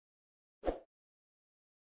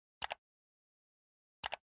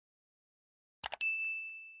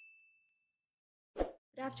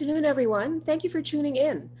Afternoon, everyone. Thank you for tuning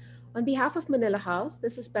in. On behalf of Manila House,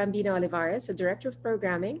 this is Bambina Olivares, the Director of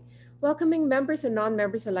Programming, welcoming members and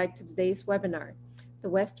non-members alike to today's webinar,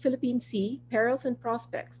 The West Philippine Sea, Perils and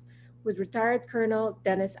Prospects, with retired Colonel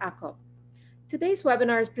Dennis Acop. Today's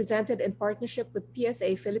webinar is presented in partnership with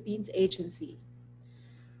PSA Philippines Agency.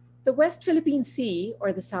 The West Philippine Sea,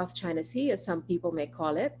 or the South China Sea as some people may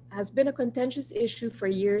call it, has been a contentious issue for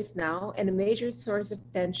years now and a major source of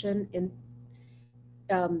tension in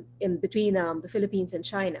between the Philippines and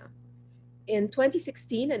China. In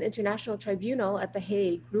 2016, an international tribunal at The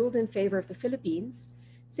Hague ruled in favor of the Philippines,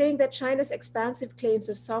 saying that China's expansive claims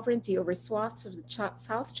of sovereignty over swaths of the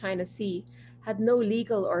South China Sea had no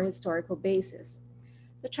legal or historical basis.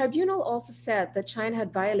 The tribunal also said that China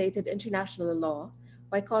had violated international law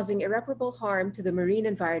by causing irreparable harm to the marine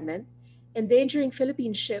environment, endangering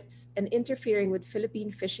Philippine ships, and interfering with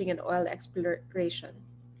Philippine fishing and oil exploration.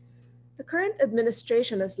 The current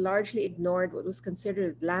administration has largely ignored what was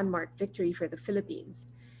considered a landmark victory for the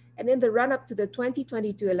Philippines. And in the run up to the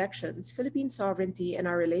 2022 elections, Philippine sovereignty and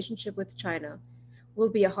our relationship with China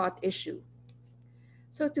will be a hot issue.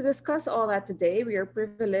 So, to discuss all that today, we are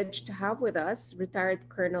privileged to have with us retired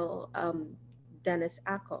Colonel Dennis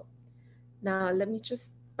Acop. Now, let me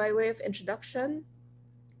just, by way of introduction,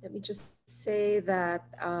 let me just say that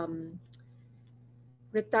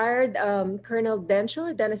retired Colonel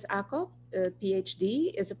Dennis Acop,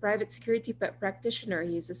 PhD, is a private security practitioner.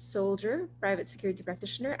 He is a soldier, private security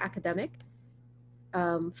practitioner, academic,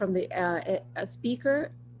 a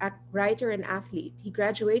speaker, writer, and athlete. He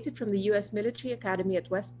graduated from the U.S. Military Academy at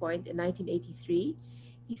West Point in 1983.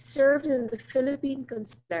 He served in the Philippine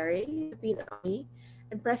Constabulary, Philippine Army,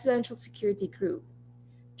 and Presidential Security Group.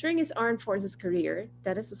 During his armed forces career,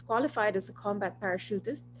 Dennis was qualified as a combat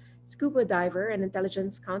parachutist, scuba diver, and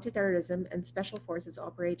intelligence counterterrorism and special forces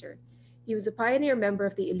operator. He was a pioneer member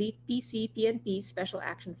of the elite PC-PNP Special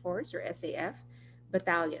Action Force, or SAF,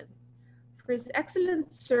 battalion. For his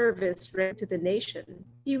excellent service rendered to the nation,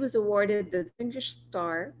 he was awarded the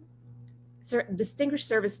Distinguished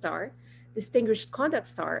Service Star, Distinguished Conduct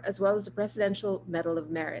Star, as well as the Presidential Medal of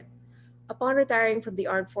Merit. Upon retiring from the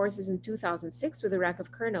armed forces in 2006 with the rank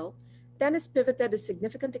of colonel, Dennis pivoted his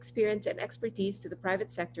significant experience and expertise to the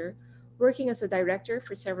private sector, working as a director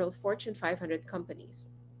for several Fortune 500 companies.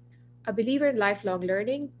 A believer in lifelong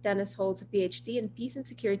learning, Dennis holds a PhD in Peace and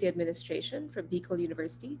Security Administration from Bicol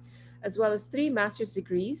University, as well as 3 master's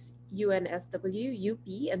degrees, UNSW, UP,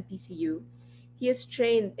 and PCU. He is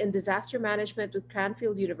trained in disaster management with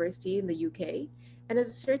Cranfield University in the UK and is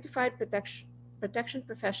a certified protection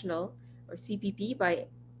professional, or CPP, by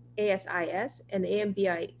ASIS and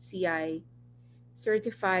AMBICI,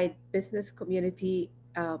 certified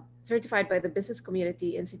by the Business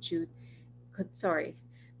Continuity Institute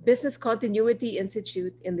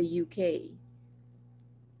in the UK.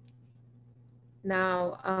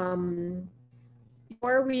 Now,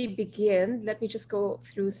 before we begin, let me just go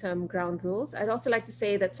through some ground rules. I'd also like to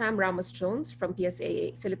say that Sam Ramos Jones from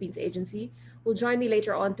PSA Philippines Agency will join me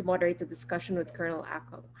later on to moderate the discussion with Colonel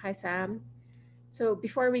Acop. Hi, Sam. So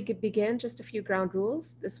before we begin, just a few ground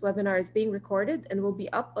rules. This webinar is being recorded and will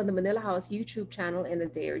be up on the Manila House YouTube channel in a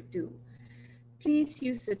day or two. Please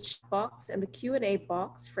use the chat box and the Q&A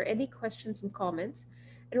box for any questions and comments,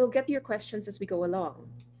 and we'll get to your questions as we go along.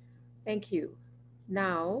 Thank you.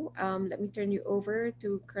 Now, let me turn you over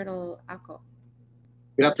to Colonel Acop.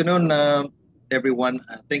 Good afternoon, everyone.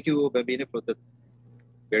 Thank you, Bambina, for the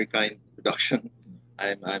very kind introduction.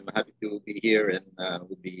 I'm happy to be here and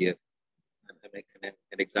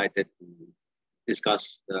I'm excited to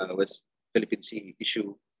discuss the West Philippine Sea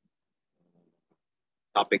issue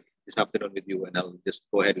topic this afternoon with you, and I'll just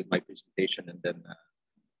go ahead with my presentation and then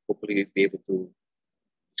hopefully be able to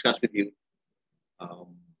discuss with you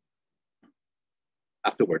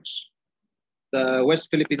afterwards. The West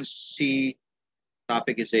Philippine Sea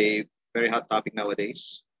topic is a very hot topic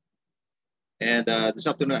nowadays, and this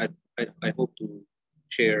afternoon I hope to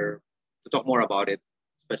talk more about it,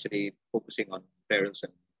 especially focusing on perils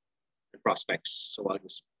and prospects. So I'll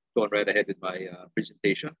just go on right ahead with my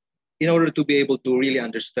presentation. In order to be able to really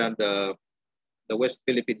understand the West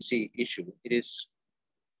Philippine Sea issue, it is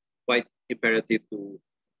quite imperative to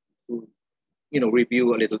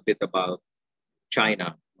review a little bit about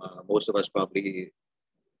China. Most of us probably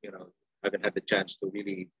haven't had the chance to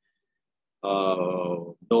really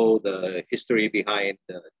know the history behind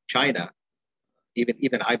China.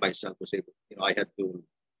 Even I myself was able, I had to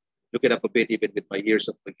look it up a bit, even with my years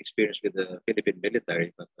of experience with the Philippine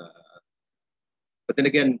military. But then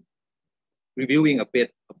again, reviewing a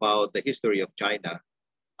bit about the history of China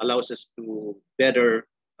allows us to better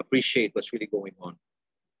appreciate what's really going on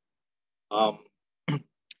Um,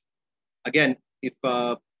 again, if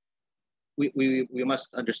we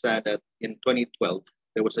must understand that in 2012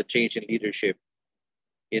 there was a change in leadership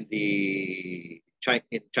in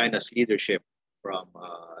China's leadership from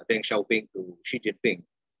Deng Xiaoping to Xi Jinping,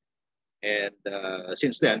 and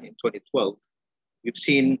since then in 2012 we've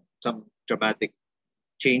seen some dramatic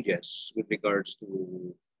changes with regards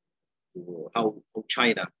to how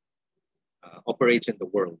China operates in the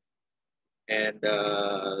world. And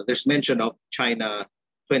there's mention of China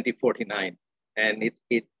 2049, and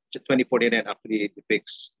it 2049 actually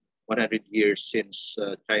depicts 100 years since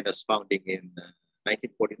China's founding in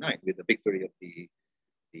 1949 with the victory of the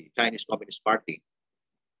Chinese Communist Party.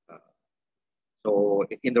 Uh, so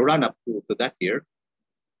in the run-up to that year,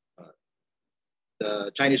 uh,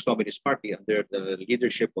 the Chinese Communist Party, under the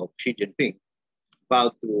leadership of Xi Jinping,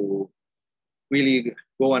 vowed to really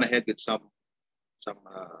go on ahead with some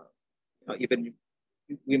even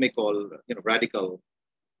we may call radical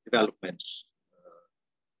developments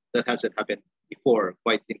that hasn't happened before,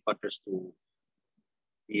 quite in contrast to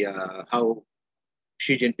the how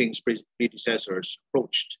Xi Jinping's predecessors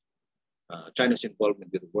approached China's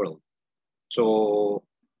involvement with the world. So,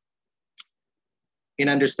 in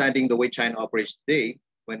understanding the way China operates today,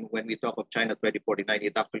 when we talk of China 2049,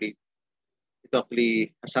 it actually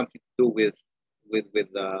has something to do with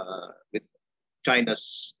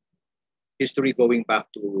China's history going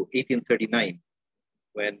back to 1839,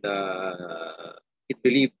 when it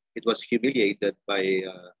believed it was humiliated by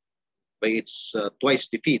its twice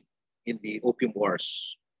defeat in the Opium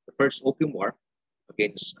Wars. The first Opium War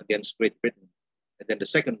against Great Britain, and then the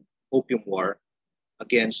second Opium War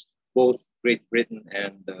against both Great Britain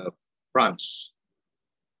and France.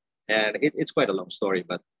 And it's quite a long story,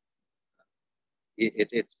 but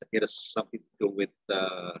it has something to do with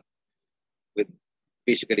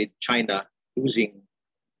basically China losing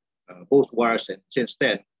both wars, and since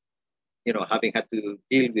then, having had to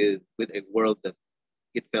deal with a world that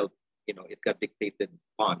it felt it got dictated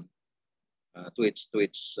on to its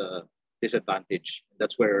disadvantage. And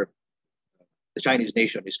that's where the Chinese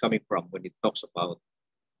nation is coming from when it talks about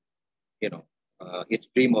its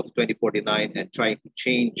dream of 2049 and trying to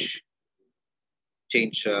change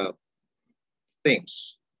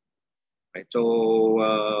things, right?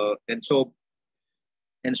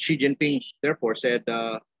 And Xi Jinping therefore said,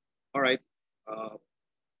 all right, uh,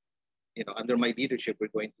 under my leadership,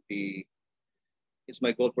 it's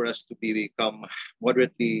my goal for us to become a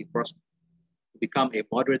moderately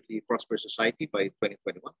prosperous society by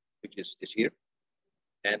 2021, which is this year,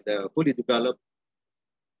 and fully developed,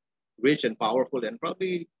 rich and powerful, and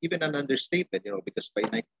probably even an understatement, because by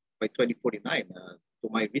 2049, to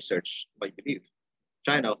my research, my belief,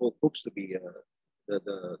 China hopes to be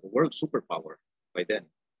the world superpower by then,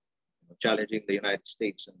 challenging the United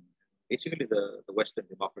States and basically the Western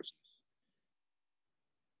democracies.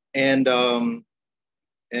 And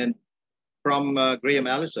from Graham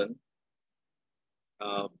Allison,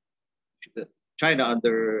 uh, China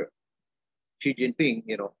under Xi Jinping,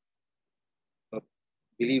 uh,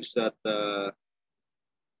 believes that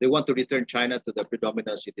they want to return China to the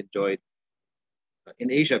predominance it enjoyed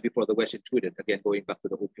in Asia before the West intruded, again going back to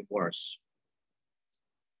the Opium Wars.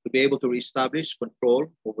 To be able to reestablish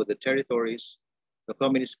control over the territories the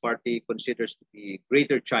Communist Party considers to be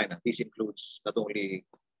Greater China. This includes not only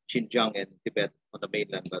Xinjiang and Tibet on the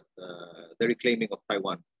mainland, but the reclaiming of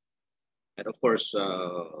Taiwan, and of course,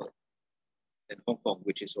 and Hong Kong,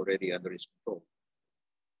 which is already under its control.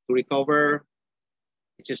 To recover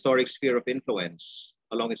its historic sphere of influence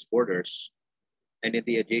along its borders and in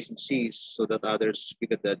the adjacent seas, so that others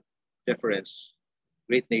give it the deference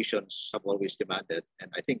great nations have always demanded.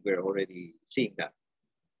 And I think we're already seeing that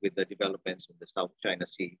with the developments in the South China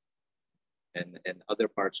Sea and other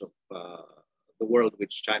parts of the world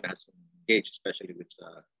which China has engaged, especially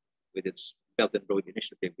with its Belt and Road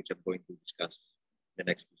Initiative, which I'm going to discuss in the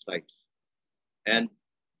next few slides. And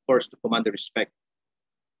of course, to command the respect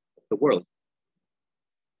of the world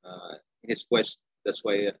in its quest. That's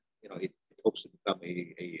why it hopes to become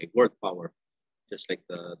a world power, just like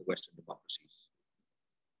the Western democracies.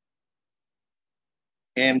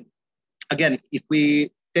 And again, if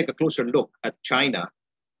we take a closer look at China,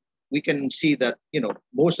 we can see that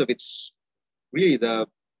most of its really the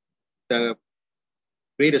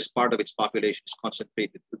greatest part of its population is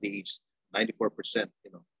concentrated to the east. 94%,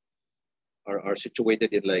 are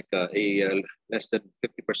situated in like a less than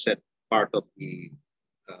 50% part of the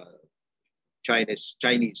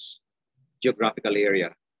Chinese geographical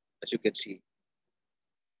area, as you can see.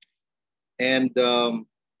 And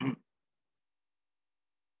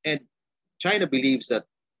and China believes that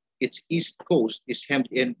its east coast is hemmed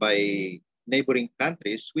in by neighboring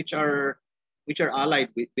countries which are allied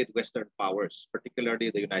with Western powers, particularly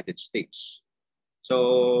the United States.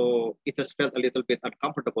 So it has felt a little bit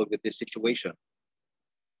uncomfortable with this situation.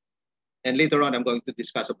 And later on, I'm going to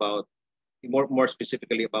discuss about more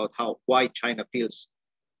specifically about why China feels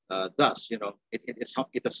thus. It has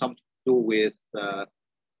something to do with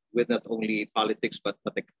not only politics but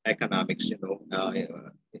economics.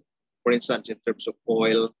 For instance, in terms of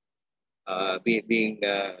oil being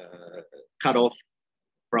cut off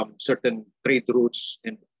from certain trade routes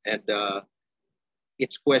and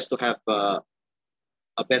its quest to have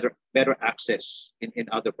a better access in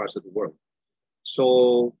other parts of the world.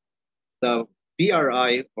 So the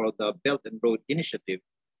BRI, or the Belt and Road Initiative,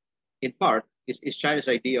 in part is China's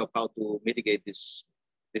idea of how to mitigate this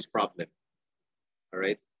problem. All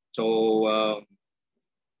right. So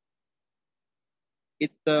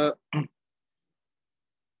it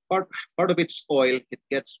part of its oil it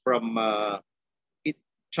gets from it.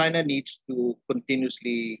 China needs to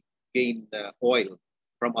continuously gain oil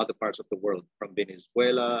from other parts of the world, from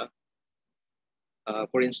Venezuela,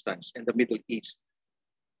 for instance, and the Middle East.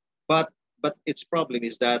 But its problem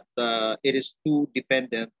is that it is too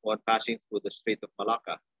dependent on passing through the Strait of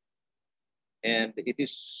Malacca, and it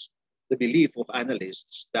is the belief of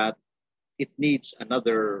analysts that it needs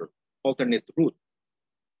another alternate route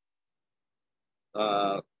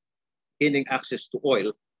gaining access to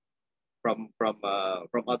oil from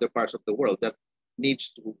other parts of the world that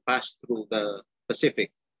needs to pass through the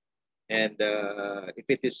Pacific. And if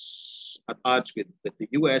it is at odds with the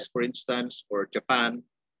U.S., for instance, or Japan,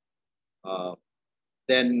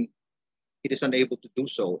 then it is unable to do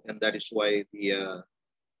so, and that is why the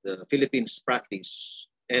Philippines practice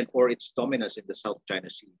and or its dominance in the South China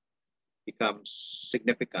Sea becomes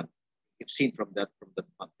significant if seen from that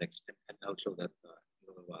context, and I'll show that in a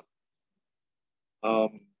little while.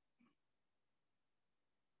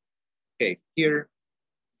 Okay, here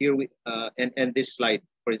we and this slide,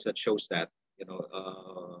 for instance, shows that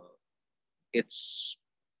it's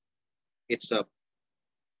a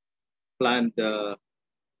planned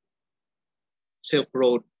Silk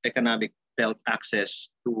Road economic belt access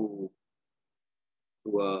to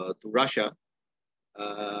Russia.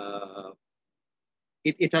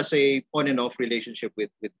 It has a on and off relationship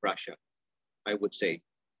with Russia, I would say.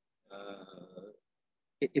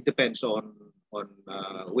 It depends on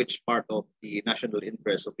which part of the national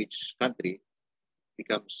interest of each country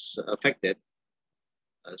becomes affected.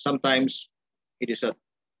 Sometimes it is at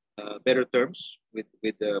better terms with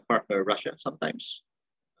the partner Russia. Sometimes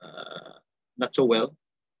not so well.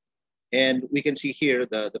 And we can see here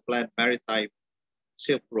the planned maritime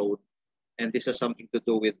Silk Road, and this has something to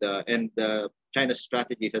do with China's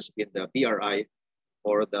strategy has been the BRI,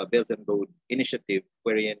 or the Belt and Road Initiative,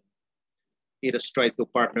 wherein it has tried to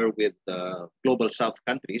partner with global South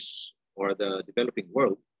countries or the developing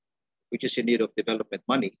world, which is in need of development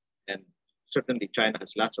money. And certainly China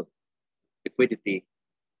has lots of liquidity,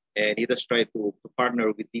 and it has tried to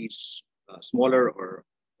partner with these smaller or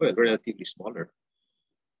relatively smaller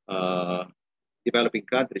developing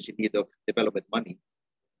countries in need of development money.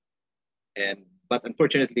 But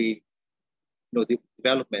unfortunately, the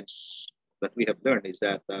developments that we have learned is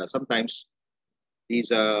that sometimes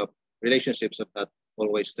these relationships have not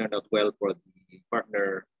always turned out well for the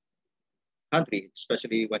partner country,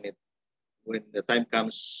 especially when the time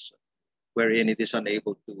comes wherein it is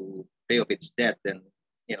unable to pay off its debt. Then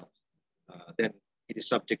then it is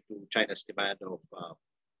subject to China's demand of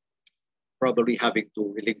probably having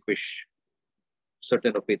to relinquish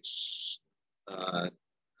certain of its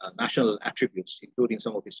national attributes, including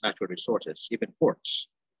some of its natural resources, even ports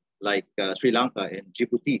like Sri Lanka and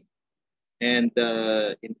Djibouti. And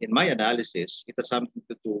in my analysis, it has something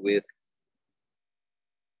to do with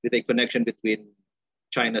a connection between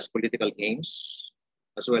China's political aims,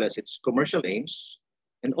 as well as its commercial aims,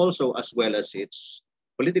 and also as well as its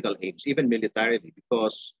political aims, even militarily,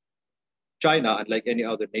 because China, unlike any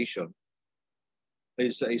other nation,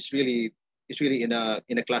 is really in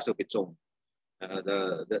a class of its own.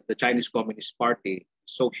 The Chinese Communist Party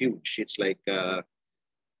is so huge; it's like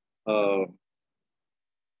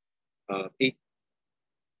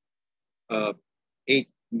 8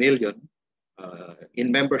 million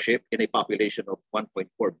in membership in a population of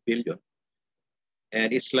 1.4 billion,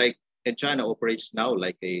 and it's like. And China operates now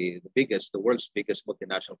like the world's biggest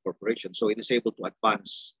multinational corporation. So it is able to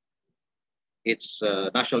advance its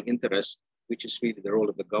national interest, which is really the role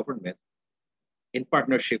of the government, in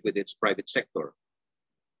partnership with its private sector,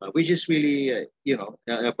 which is really,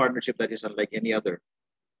 a partnership that is unlike any other.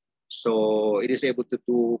 So it is able to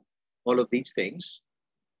do all of these things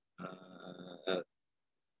Uh,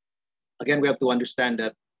 Again, we have to understand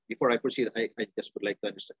that before I proceed, I just would like to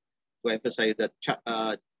understand to emphasize that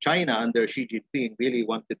China under Xi Jinping really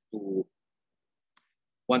wanted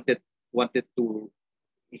wanted to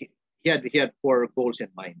he had four goals in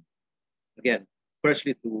mind. Again,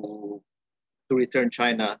 firstly to return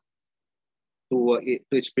China to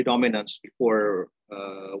its predominance before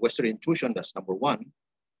Western intrusion. That's number one.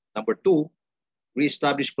 Number two,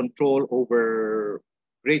 reestablish control over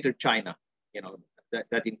Greater China. You know,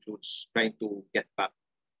 that includes trying to get back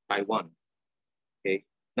Taiwan. Okay.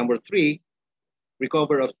 Number three,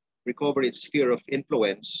 recover its sphere of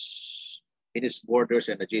influence in its borders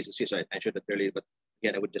and adjacencies. I mentioned that earlier, but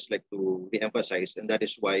again, I would just like to re-emphasize, and that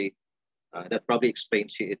is why that probably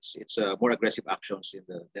explains its more aggressive actions in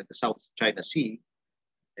the South China Sea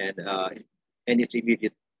and its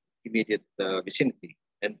immediate vicinity.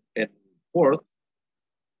 And fourth,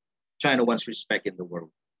 China wants respect in the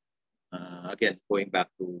world. Again, going back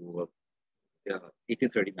to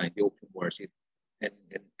 1839, the Opium Wars, and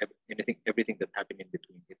everything that happened in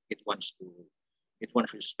between. It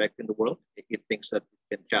wants respect in the world. It thinks that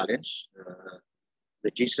it can challenge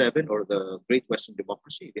the G7 or the great Western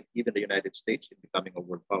democracy, even the United States, in becoming a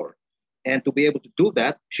world power. And to be able to do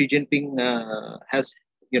that, Xi Jinping has,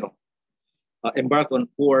 embarked on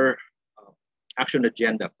four action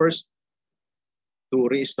agenda. First, to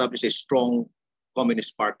reestablish a strong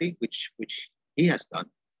Communist Party, which he has done.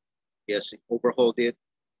 He has overhauled it,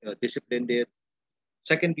 disciplined it.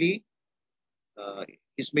 Secondly,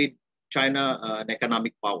 he's made China an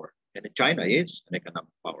economic power, and China is an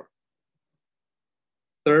economic power.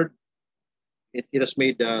 Third, it has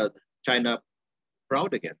made China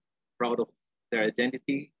proud again, proud of their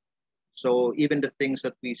identity. So even the things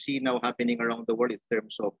that we see now happening around the world in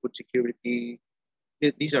terms of food security,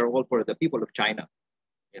 these are all for the people of China.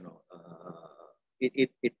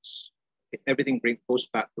 Everything goes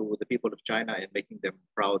back to the people of China and making them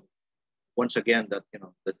proud once again that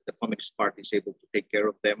the Communist Party is able to take care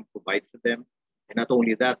of them, provide for them, and not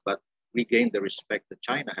only that, but regain the respect that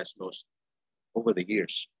China has lost over the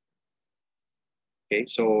years. Okay,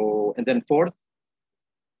 so and then fourth,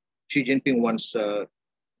 Xi Jinping wants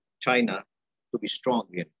China to be strong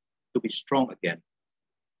again.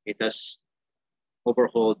 It has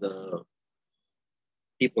overhauled the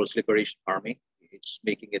People's Liberation Army. It's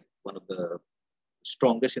making it one of the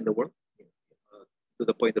strongest in the world, to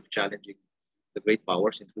the point of challenging the great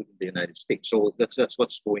powers, including the United States. So that's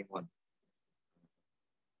what's going on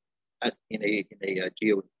in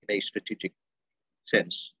a strategic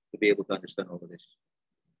sense, to be able to understand all of this.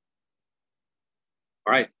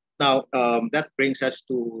 All right. Now, that brings us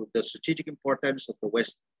to the strategic importance of the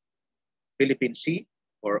West Philippine Sea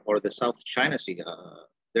or the South China Sea.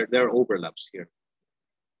 There are overlaps here.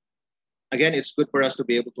 Again, it's good for us to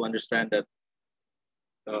be able to understand that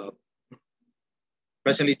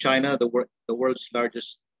presently China, the world's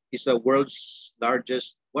largest, is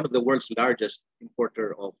one of the world's largest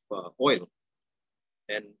importer of oil,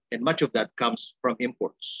 and much of that comes from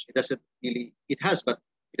imports. It has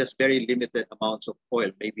very limited amounts of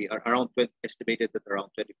oil, maybe estimated at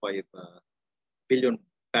around 25 billion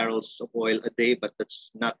barrels of oil a day, but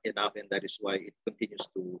that's not enough, and that is why it continues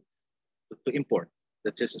to import.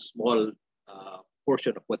 That's just a small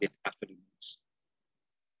portion of what it actually needs.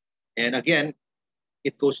 And again,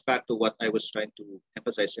 it goes back to what I was trying to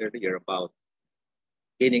emphasize earlier about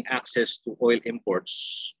gaining access to oil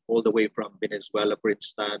imports all the way from Venezuela, for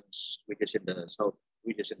instance, which is in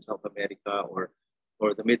South America, or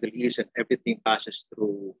the Middle East, and everything passes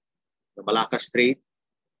through the Malacca Strait.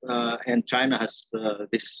 And China has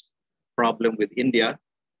this problem with India.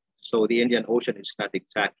 So the Indian Ocean is not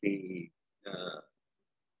exactly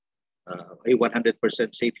a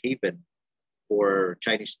 100% safe haven for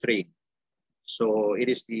Chinese trade. So it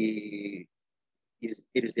is the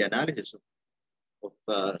analysis of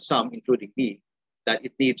some, including me, that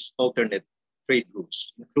it needs alternate trade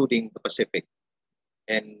routes, including the Pacific,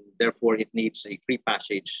 and therefore it needs a free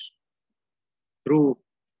passage through,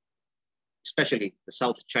 especially the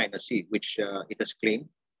South China Sea, which it has claimed,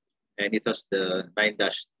 and it has the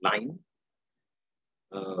nine-dash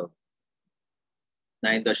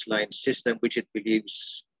line system, which it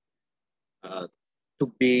believes to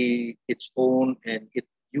be its own, and it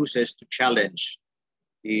uses to challenge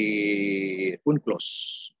the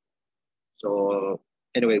UNCLOS. So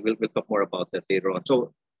anyway, we'll talk more about that later on.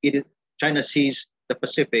 So China sees the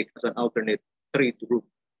Pacific as an alternate trade route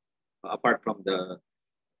apart from the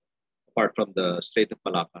Strait of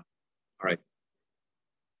Malacca. All right.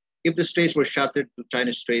 If the straits were shattered to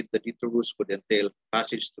China Strait, the detour routes would entail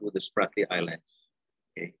passage through the Spratly Islands.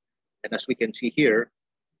 Okay. And as we can see here,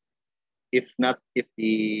 If not, if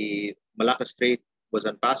the Malacca Strait was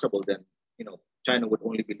unpassable, then China would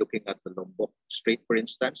only be looking at the Lombok Strait, for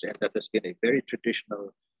instance, and that has been a very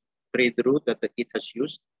traditional trade route that it has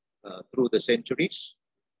used through the centuries.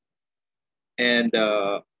 And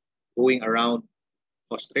going around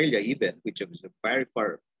Australia, even, which is a very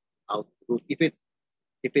far out route,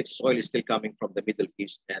 if its oil is still coming from the Middle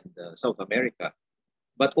East and South America,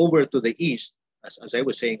 but over to the east, as I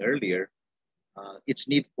was saying earlier, its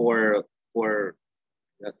need for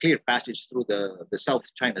clear passage through the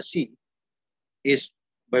South China Sea is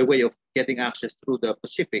by way of getting access through the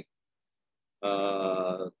Pacific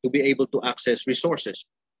to be able to access resources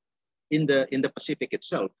in the Pacific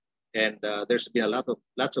itself. And there's been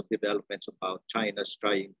lots of developments about China's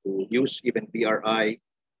trying to use even BRI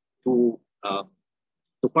to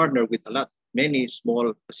partner with many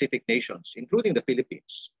small Pacific nations, including the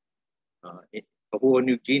Philippines, Papua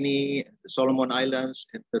New Guinea, the Solomon Islands,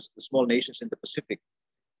 and the small nations in the Pacific,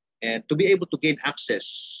 and to be able to gain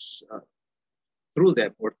access through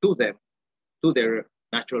them or to them to their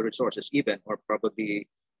natural resources, even, or probably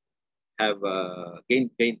have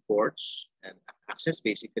gain ports and access,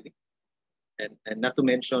 basically, and not to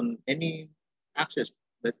mention any access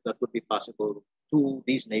that would be possible to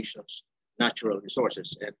these nations' natural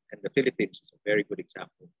resources, and the Philippines is a very good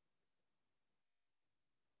example.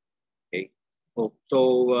 Okay,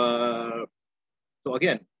 so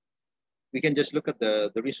again, we can just look at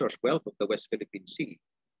the resource wealth of the West Philippine Sea.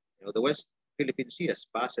 The West Philippine Sea has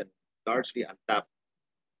vast and largely untapped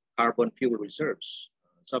carbon fuel reserves.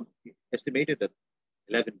 Some estimated that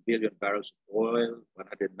 11 billion barrels of oil,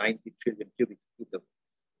 190 trillion cubic feet of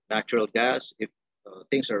natural gas, if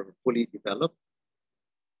things are fully developed.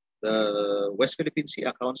 The West Philippine Sea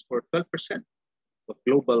accounts for 12% of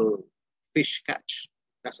global fish catch.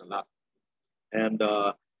 That's a lot. And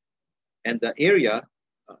the area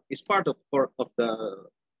is part of the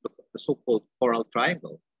so-called Coral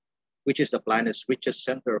Triangle, which is the planet's richest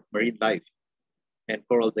center of marine life and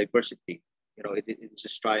coral diversity. It's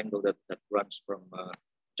this triangle that runs from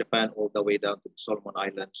Japan all the way down to the Solomon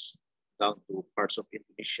Islands, down to parts of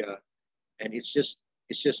Indonesia, and it's just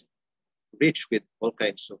rich with all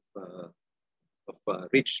kinds of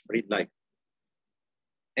rich marine life.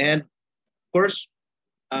 And of course,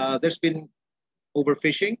 there's been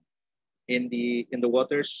overfishing in the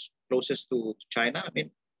waters closest to China. I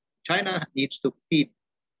mean, China needs to feed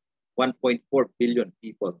 1.4 billion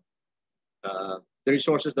people. The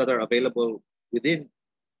resources that are available within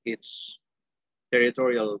its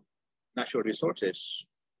territorial natural resources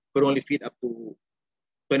could only feed up to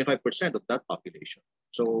 25% of that population.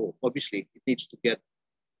 So obviously, it needs to get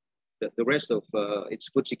the rest of its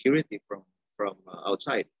food security from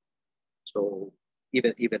outside. So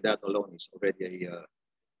even that alone is already a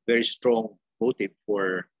very strong motive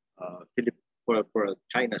for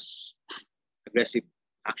China's aggressive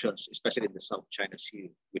actions, especially in the South China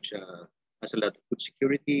Sea, which has a lot of food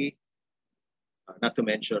security, not to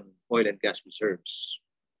mention oil and gas reserves.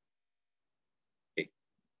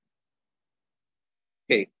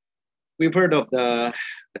 Okay. We've heard of the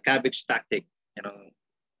cabbage tactic.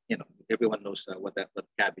 Everyone knows what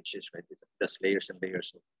cabbage is, right? It's just layers and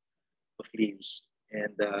layers of leaves.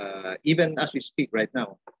 And even as we speak right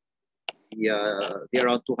now, the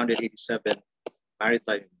around 287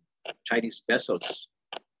 maritime Chinese vessels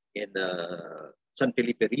in the San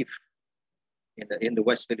Felipe Reef in the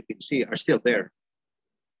West Philippine Sea are still there.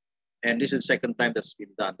 And this is the second time that's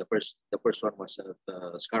been done. The first one was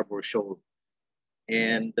at Scarborough Shoal,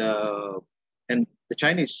 and the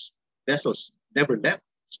Chinese vessels never left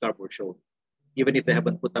Scarborough Shoal, even if they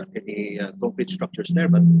haven't put up any concrete structures there.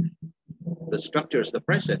 But the structures, the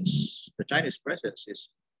Chinese presence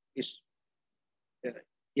is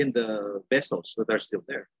in the vessels that are still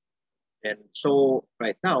there. And so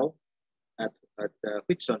right now at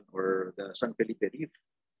Whitsun, or the San Felipe Reef,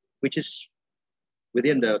 which is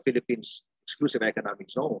within the Philippines exclusive economic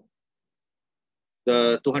zone,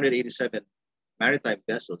 the 287 maritime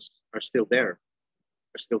vessels are still there,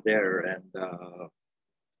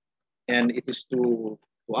 and it is to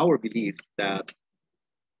our belief that,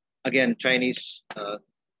 again, Chinese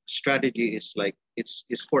strategy is like it's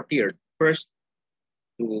four-tiered. First,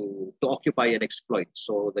 to occupy and exploit.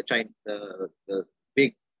 So the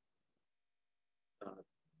big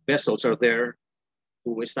vessels are there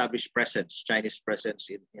to establish Chinese presence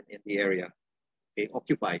in the area. They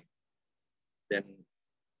occupy. Then,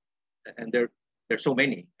 and there's so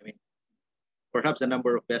many. I mean, perhaps the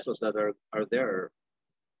number of vessels that are there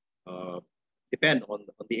depend on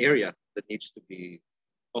the area that needs to be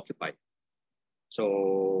occupied.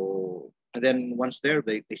 So, and then once there,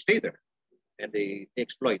 they stay there. and they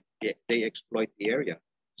exploit the area.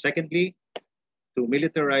 Secondly, to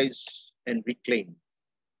militarize and reclaim.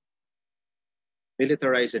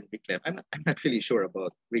 I'm not really sure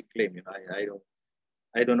about reclaim. You know,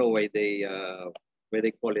 I don't know why they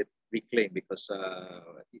call it reclaim, because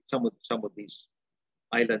some of these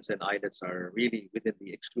islands and islets are really within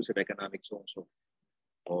the exclusive economic zones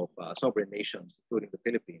of sovereign nations, including the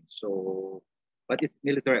Philippines. So, but it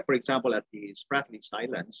military, for example, at the Spratlys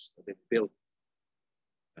Islands, they've built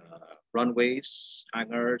runways,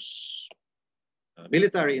 hangars,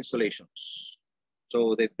 military installations.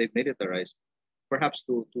 So they've militarized, perhaps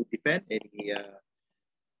to defend any.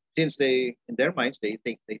 Since they, in their minds, they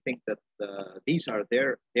think that these are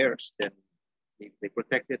theirs, then they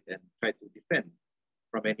protect it and try to defend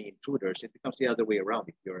from any intruders. It becomes the other way around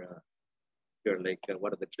if you're like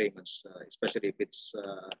one of the claimants, especially if the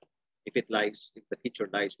feature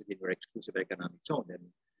lies within your exclusive economic zone,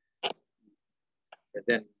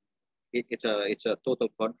 then it's a total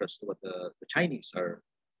contrast to what the Chinese are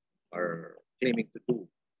claiming to do.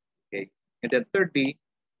 Okay, and then thirdly,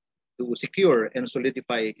 to secure and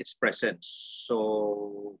solidify its presence,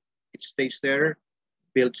 so it stays there,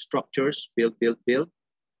 build structures, build,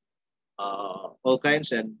 all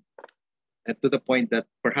kinds, and to the point that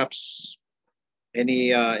perhaps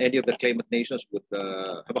any of the claimant nations would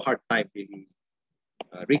have a hard time really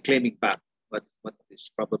reclaiming back what is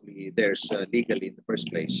probably theirs legally in the first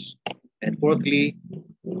place. And fourthly,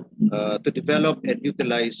 to develop and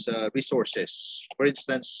utilize resources. For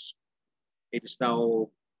instance, it is now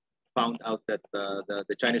found out that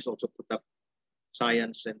the Chinese also put up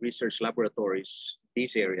science and research laboratories in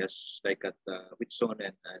these areas, like at Whitsun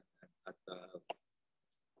and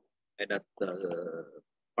at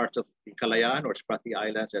parts of the Calayan or Spratly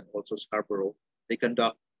Islands, and also Scarborough. They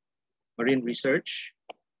conduct marine research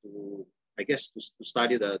to, I guess, to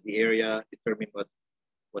study the area, determine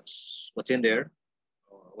what's in there,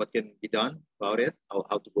 what can be done about it,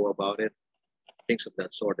 how to go about it, things of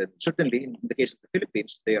that sort. And certainly in the case of the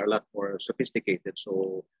Philippines, they are a lot more sophisticated.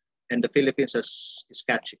 So, and the Philippines is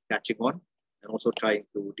catching on, and also trying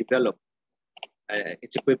to develop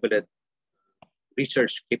its equivalent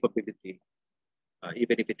research capability,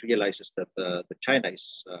 even if it realizes that the China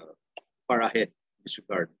is far ahead in this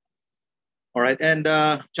regard. All right, and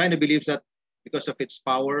China believes that because of its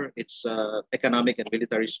power, its economic and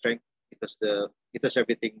military strength, it has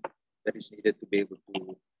everything that is needed to be able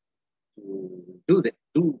to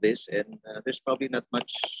do this, and there's probably not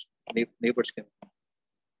much neighbors can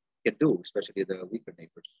do, especially the weaker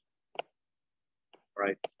neighbors. All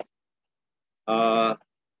right.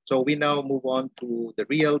 So we now move on to the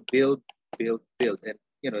real build,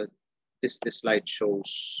 and this slide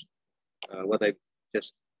shows what I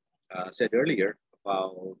just said earlier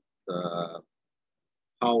about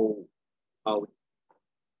how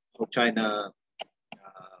China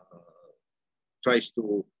tries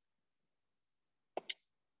to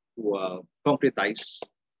concretize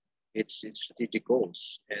its strategic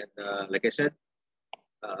goals. And like I said,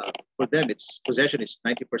 for them, its possession is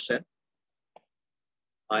 90%.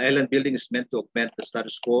 Island building is meant to augment the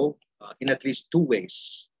status quo in at least two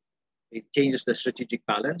ways. It changes the strategic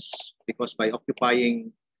balance, because by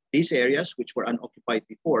occupying these areas, which were unoccupied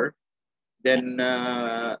before, then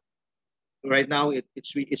right now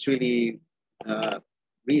it's really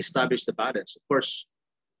reestablished the balance. Of course,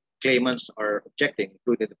 claimants are objecting,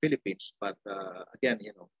 including the Philippines, but again,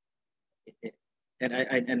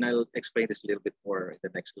 and I'll explain this a little bit more in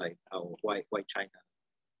the next slide, why China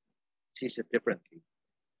sees it differently.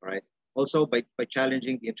 Right. Also, by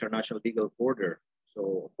challenging the international legal order.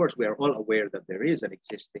 So, of course, we are all aware that there is an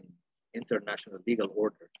existing international legal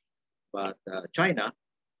order, but China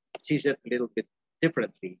sees it a little bit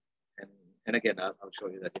differently. And again, I'll show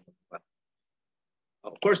you that in a moment.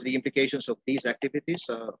 Of course, the implications of these activities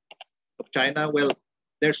of China, well,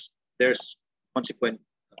 there's consequent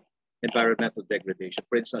environmental degradation.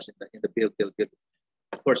 For instance, in the build.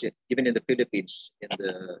 Of course, even in the Philippines, in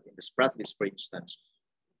the Spratlys, for instance,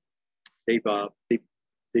 they've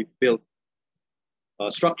built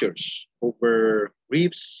structures over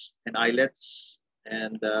reefs and islets,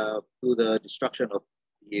 and through the destruction of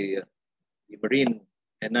the marine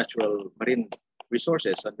and natural marine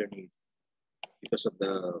resources underneath because of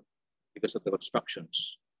the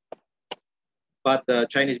constructions. But the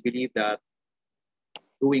Chinese believe that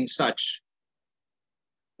doing such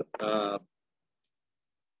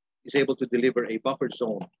is able to deliver a buffer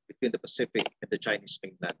zone between the Pacific and the Chinese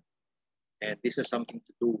mainland. And this has something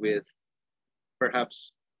to do with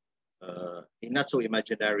perhaps a not so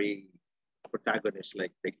imaginary protagonist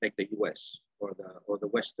like the U.S. or the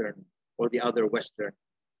Western or the other Western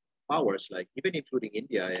powers, like even including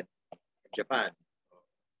India and Japan,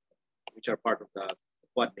 which are part of the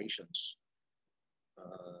Quad nations,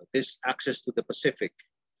 this access to the Pacific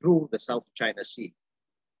through the South China Sea.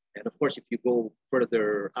 And of course, if you go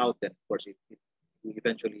further out, then of course it will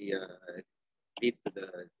eventually lead to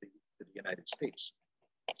the United States.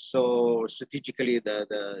 So strategically,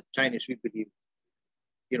 the Chinese, we believe,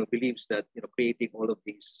 believes that creating all of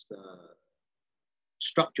these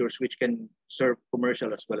structures which can serve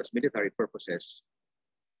commercial as well as military purposes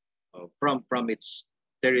from its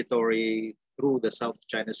territory through the South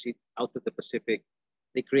China Sea out to the Pacific,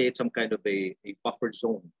 they create some kind of a buffer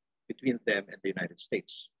zone between them and the United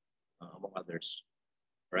States, among others,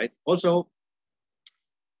 right? Also,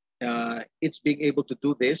 it's being able to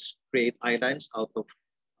do this, create islands out of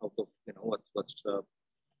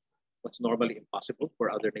what's normally impossible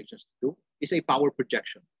for other nations to do, is a power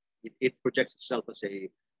projection. It projects itself as a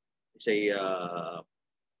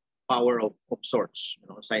power of sorts,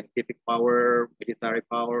 scientific power, military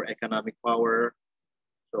power, economic power.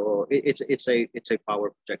 So it's a power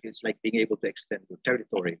projection. It's like being able to extend your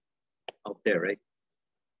territory out there, right?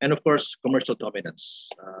 And of course, commercial dominance.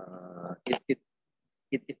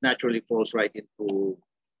 It naturally falls right into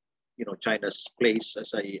China's place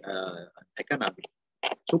as an economic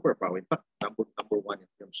superpower. In fact, number one in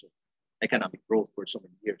terms of economic growth for so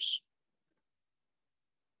many years.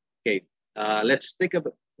 Okay, let's take a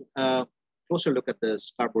closer look at the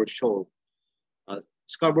Scarborough Shoal.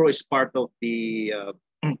 Scarborough is part of the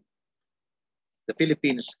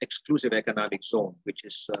Philippines exclusive economic zone, which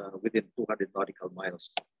is within 200 nautical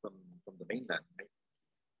miles from the mainland. Right?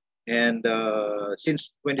 And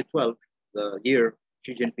since 2012, the year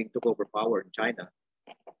Xi Jinping took over power in China,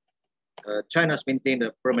 China has maintained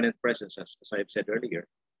a permanent presence, as I've said earlier,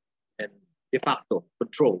 and de facto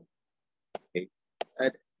control. Okay?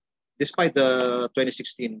 Despite the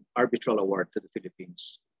 2016 arbitral award to the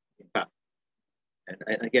Philippines, in fact. And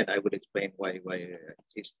again, I would explain why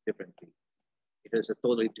it's differently. It has a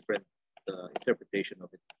totally different interpretation of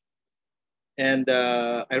it. And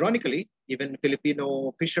ironically, even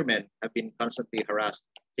Filipino fishermen have been constantly harassed,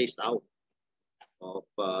 chased out of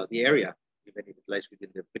the area, even if it lies within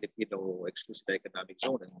the Filipino exclusive economic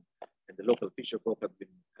zone, and the local fisher folk have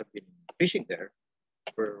been fishing there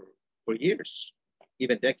for years,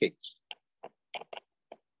 even decades.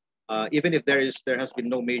 Even if there has been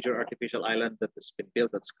no major artificial island that has been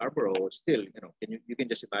built at Scarborough, still, you can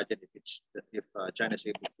just imagine if China is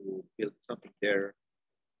able to build something there,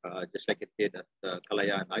 just like it did at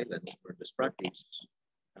Kalayaan Islands or the Spratlys.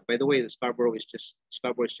 By the way, the Scarborough is just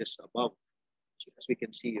above, as we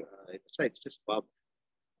can see in the slide, it's just above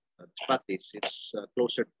Spratlys. It's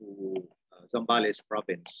closer to Zambales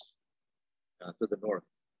province to the north.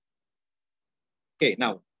 Okay,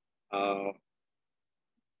 now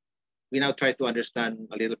we now try to understand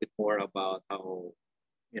a little bit more about how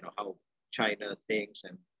China thinks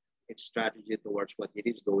and its strategy towards what it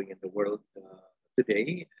is doing in the world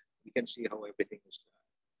today. We can see how everything is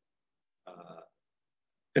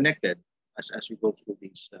connected as we go through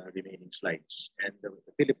these remaining slides. And the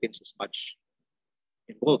Philippines is much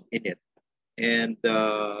involved in it. And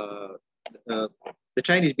the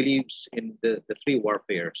Chinese believes in the three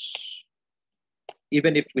warfares.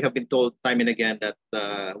 Even if we have been told time and again that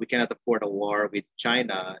we cannot afford a war with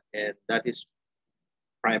China, and that is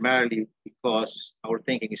primarily because our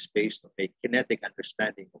thinking is based on a kinetic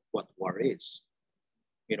understanding of what war is.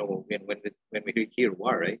 When we hear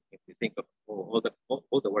war, right? If we think of all the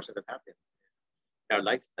wars that have happened in our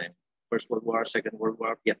lifetime: First World War, Second World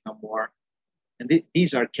War, Vietnam War, and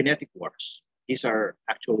these are kinetic wars. These are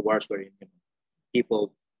actual wars wherein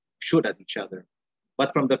people shoot at each other.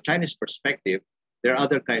 But from the Chinese perspective, there are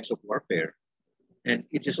other kinds of warfare, and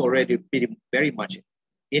it is already very much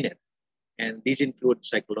in it. And these include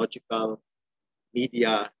psychological,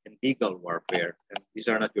 media, and legal warfare. And these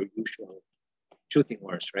are not your usual shooting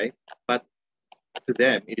wars, right? But to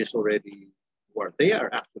them, it is already war. They are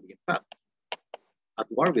actually, in fact, at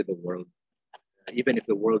war with the world, even if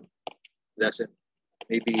the world doesn't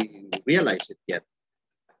maybe realize it yet.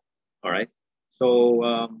 All right.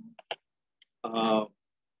 So,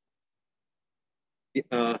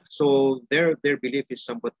 so their belief is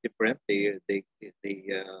somewhat different. These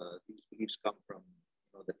beliefs come from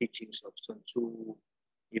the teachings of Sun Tzu,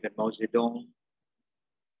 even Mao Zedong,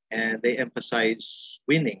 and they emphasize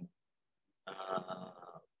winning.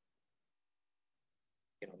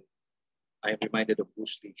 I am reminded of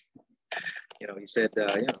Bruce Lee. He said,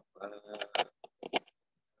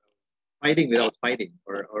 fighting without fighting,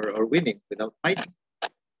 or winning without fighting,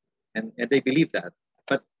 and they believe that.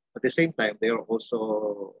 But at the same time, they are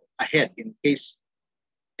also ahead in case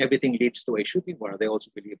everything leads to a shooting war. They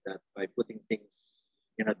also believe that by putting things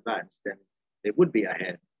in advance, then they would be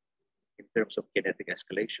ahead in terms of kinetic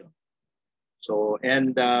escalation. So,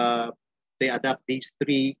 and they adapt these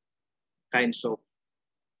three kinds of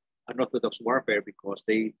unorthodox warfare because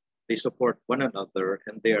they support one another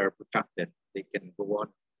and they are protracted. They can go on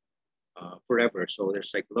forever. So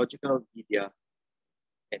there's psychological, media,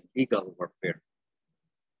 and legal warfare.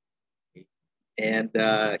 Okay. And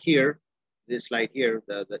here, this slide here,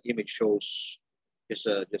 the image shows just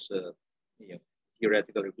a you know,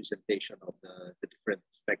 theoretical representation of the different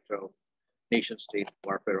spectra of nation-state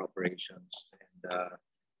warfare operations. And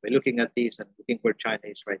by looking at these and looking where China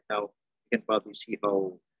is right now, you can probably see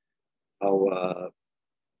how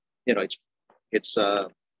you know it's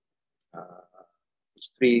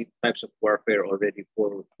three types of warfare already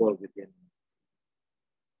fall within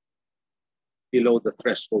below the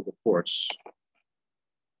threshold of force.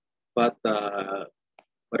 But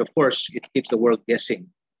of course, it keeps the world guessing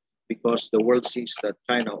because the world sees that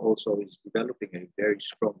China also is developing a very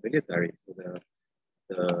strong military through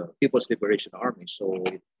the People's Liberation Army. So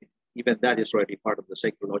even that is already part of the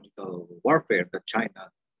psychological warfare that China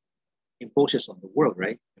imposes on the world,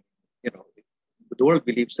 right? You know, the world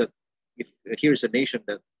believes that if here's a nation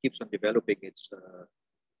that keeps on developing its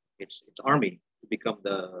army to become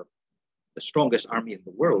the strongest army in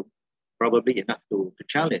the world, probably enough to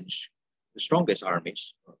challenge the strongest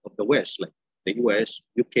armies of the West, like the U.S.,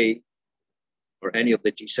 UK, or any of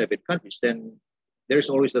the G7 countries, then there's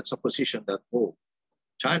always that supposition that, oh,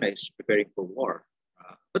 China is preparing for war.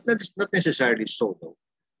 But that's not necessarily so, though.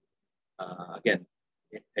 Again,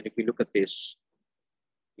 and if we look at this,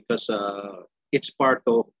 because it's part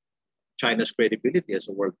of China's credibility as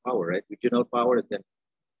a world power, right? Regional power, and then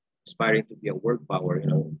aspiring to be a world power, you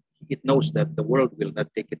know, it knows that the world will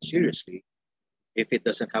not take it seriously if it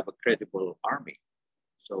doesn't have a credible army.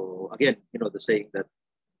 So again, you know, the saying that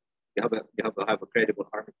you have to have a credible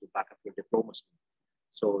army to back up your diplomacy.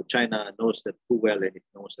 So China knows that too well, and it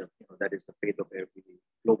knows that, you know, that is the fate of every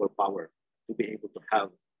global power, to be able to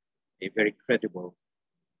have a very credible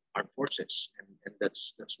armed forces, and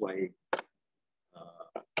that's why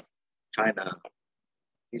China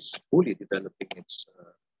is fully developing its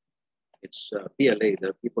PLA,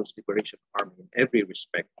 the People's Liberation Army, in every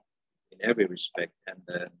respect, and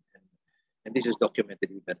this is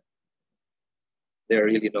documented. Even there are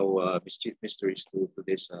really no mysteries to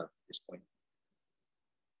this point.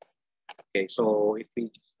 Okay, so if we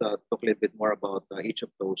just talk a little bit more about each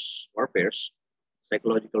of those warfares,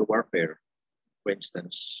 psychological warfare, for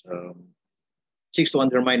instance, seeks to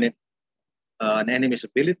undermine an enemy's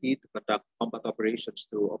ability to conduct combat operations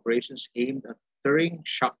through operations aimed at deterring,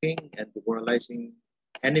 shocking, and demoralizing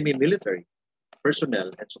enemy military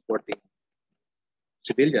personnel and supporting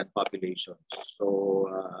civilian populations. So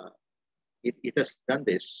it has done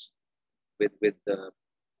this with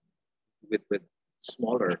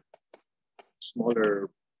smaller,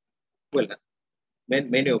 well,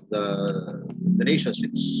 many of the nations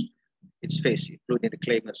it's faced, including the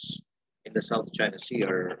claimants in the South China Sea,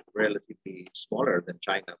 are relatively smaller than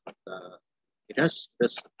China, but it has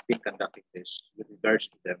been conducting this with regards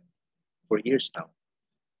to them for years now.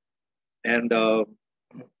 And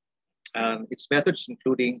its methods,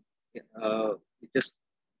 including it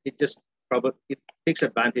takes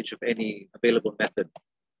advantage of any available method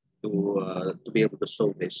to be able to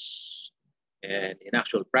solve this. And in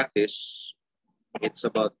actual practice, it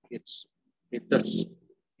does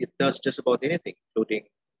just about anything, including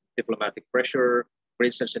diplomatic pressure. For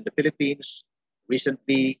instance, in the Philippines,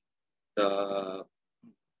 recently, the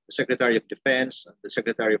Secretary of Defense and the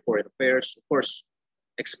Secretary of Foreign Affairs, of course,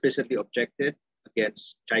 explicitly objected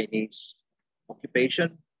against Chinese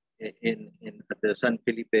occupation at the San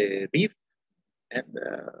Felipe Reef, and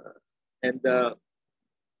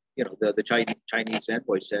you know, the Chinese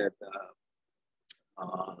envoy said,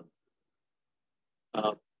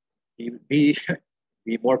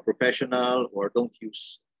 be more professional, or don't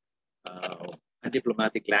use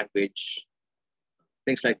undiplomatic language,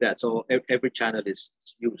 things like that. So every channel is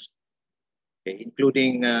used, okay,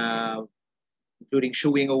 including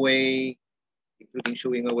shooing away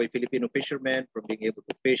Filipino fishermen from being able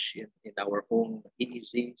to fish in our own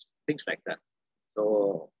EEZs, things like that.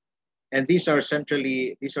 So, and these are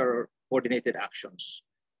coordinated actions.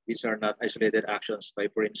 These are not isolated actions by,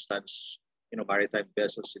 for instance, you know, maritime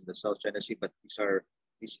vessels in the South China Sea, but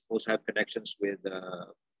these also have connections with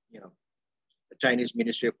you know, the Chinese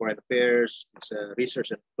Ministry of Foreign Affairs. It's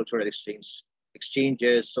research and cultural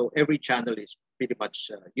exchanges. So every channel is pretty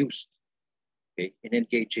much used, okay, in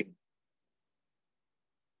engaging.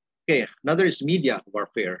 Okay, another is media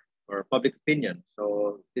warfare or public opinion. So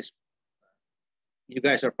this, you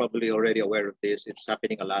guys are probably already aware of this. It's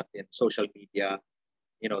happening a lot in social media.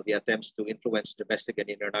 The attempts to influence domestic and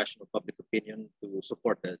international public opinion to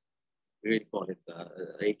support the, we really call it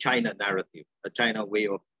a China narrative, a China way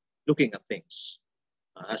of looking at things,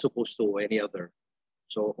 as opposed to any other.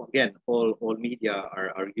 So again, all media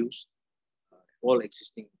are used. All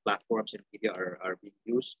existing platforms in media are being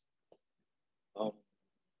used.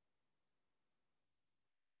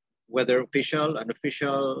 Whether official,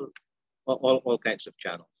 unofficial, all kinds of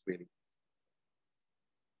channels, really.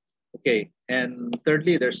 Okay, and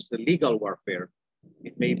thirdly, there's the legal warfare.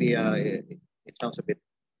 It may be, it sounds a bit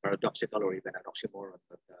paradoxical or even an oxymoron,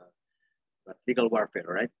 but legal warfare,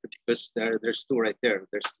 right? Because there's two right there.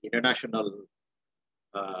 There's the international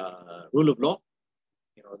rule of law.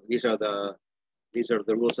 These are the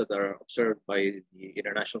rules that are observed by the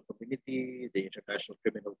international community, the International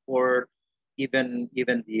Criminal Court, even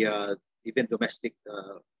domestic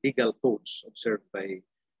legal codes observed by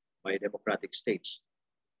democratic states.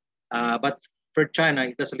 But for China,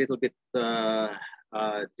 it has a little bit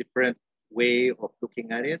different way of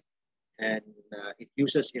looking at it, and it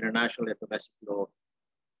uses international and domestic law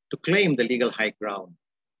to claim the legal high ground,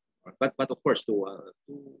 but of course to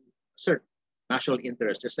assert national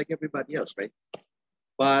interest, just like everybody else, right?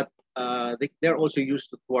 But they're also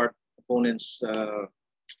used to thwart opponents,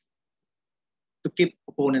 to keep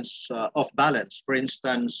opponents off balance. For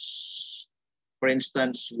instance,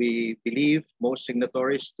 we believe most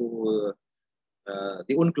signatories to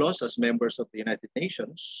the UNCLOS as members of the United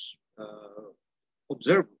Nations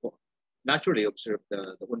naturally observe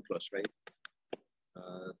the UNCLOS, right?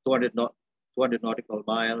 200 nautical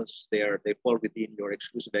miles, they fall within your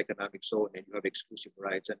exclusive economic zone, and you have exclusive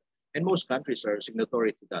rights. And most countries are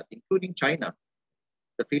signatory to that, including China,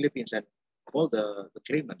 the Philippines, and all the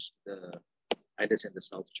claimants, the islands in the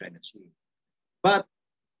South China Sea. But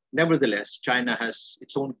nevertheless, China has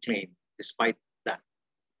its own claim despite that,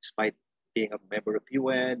 despite being a member of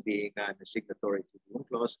UN, being a signatory to the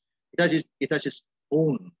UNCLOS. It has its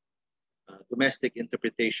own domestic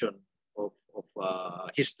interpretation of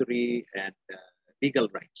history and legal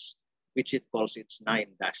rights, which it calls its 9-9,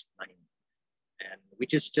 and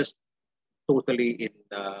which is just totally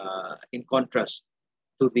in contrast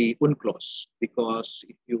to the UNCLOS, because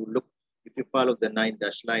if you follow the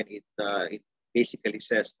 9-line, it basically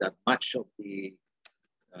says that much of the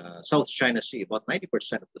South China Sea, about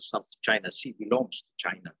 90% of the South China Sea, belongs to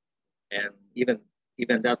China, and even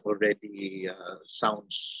that already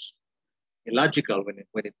sounds illogical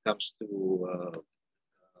when it comes to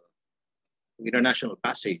international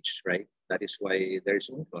passage, right? That is why there is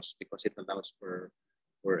UNCLOS, because it allows for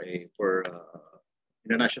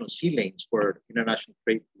international sea lanes for international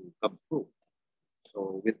trade to come through.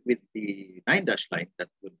 So with the 9-line, that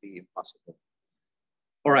would be impossible.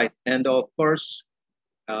 All right, and of course,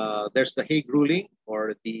 there's the Hague ruling,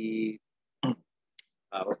 or the,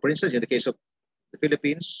 for instance, in the case of the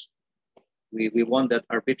Philippines, we won that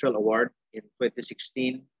arbitral award in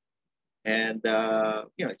 2016, and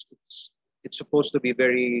it's supposed to be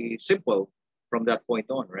very simple from that point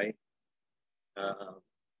on, right?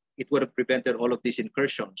 It would have prevented all of these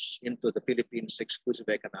incursions into the Philippines' exclusive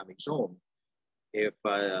economic zone if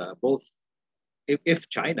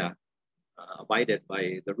China abided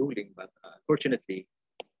by the ruling, but unfortunately,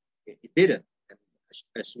 it didn't. And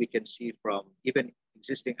as we can see from even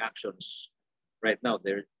existing actions right now,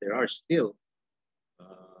 there are still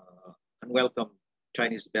unwelcome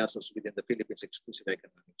Chinese vessels within the Philippines' exclusive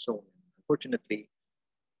economic zone. Unfortunately,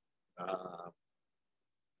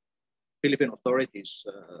 Philippine authorities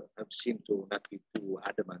have seemed to not be too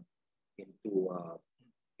adamant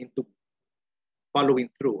into following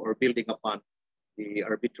through or building upon the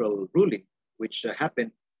arbitral ruling, which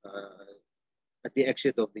happened at the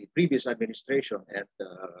exit of the previous administration, and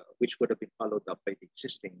which would have been followed up by the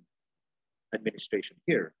existing administration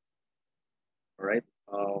here. All right.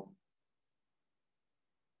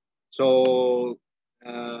 So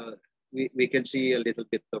we can see a little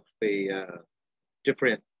bit of a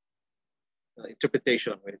different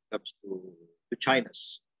interpretation when it comes to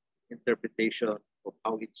China's interpretation of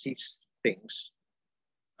how it sees things,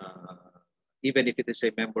 even if it is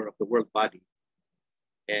a member of the world body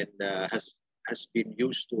and has been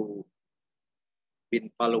used to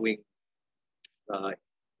following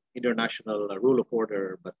international rule of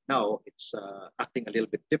order, but now it's acting a little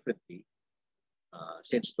bit differently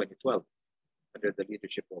since 2012 under the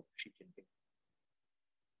leadership of Xi Jinping.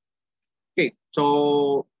 Okay,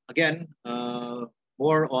 so again,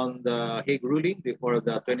 more on the Hague ruling or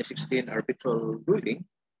the 2016 arbitral ruling,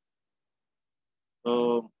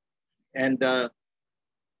 and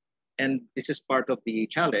and this is part of the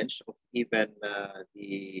challenge of even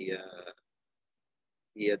the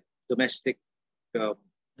domestic um,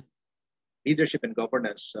 leadership and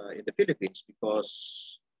governance in the Philippines,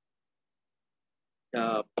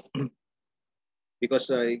 uh, because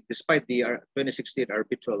despite the 2016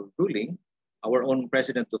 arbitral ruling, our own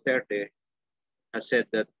President Duterte has said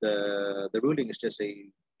that the ruling is just a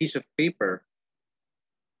piece of paper,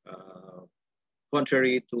 uh,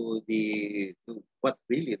 contrary to what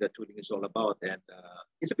really the ruling is all about, and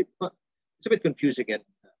it's a bit confusing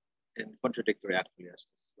and contradictory actually, as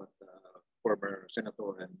what former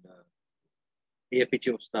Senator and AFP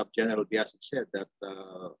Chief of Staff General Bias said, that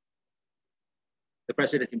the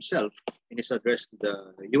President himself, in his address to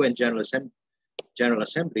the UN General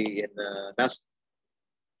Assembly in last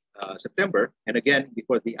September, and again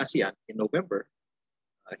before the ASEAN in November,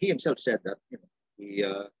 he himself said that the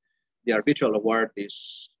arbitral award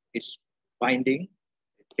is binding.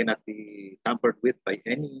 It cannot be tampered with by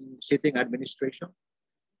any sitting administration.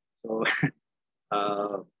 So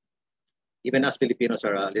even us Filipinos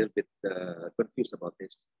are a little bit confused about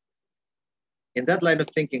this. In that line of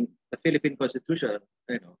thinking, the Philippine Constitution,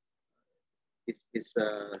 is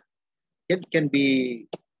can be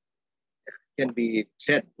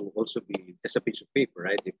said to also be just a piece of paper,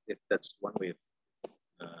 right? If that's one way of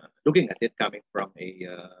looking at it, coming from a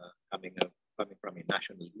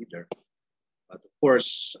national leader. But of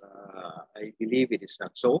course, I believe it is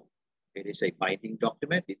not so. It is a binding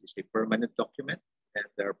document. It is a permanent document, and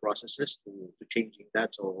there are processes to changing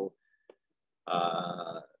that. So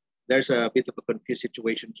there's a bit of a confused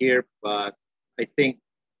situation here, but I think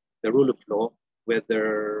the rule of law,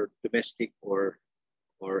 whether domestic or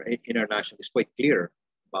international, is quite clear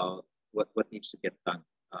about what needs to get done.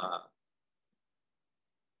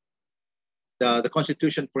 The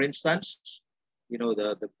Constitution, for instance,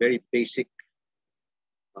 the very basic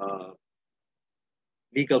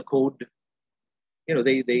legal code,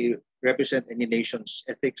 they represent any nation's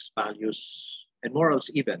ethics, values, and morals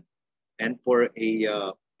even. And for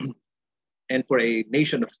a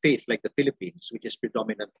nation of faith like the Philippines, which is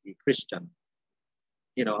predominantly Christian,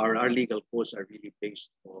 our legal codes are really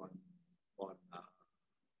based on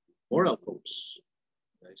moral codes,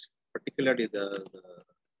 right? Particularly the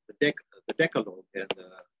Decalogue and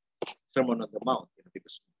the Sermon on the Mount,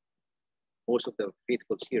 because most of the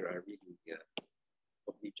faithfuls here are really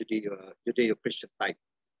of the Judeo-Christian type.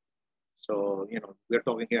 So, we're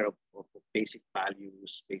talking here of basic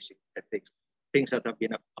values, basic ethics, things that have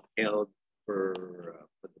been upheld for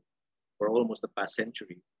almost the past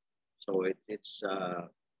century. So it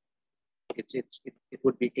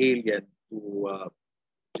would be alien to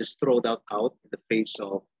just throw that out in the face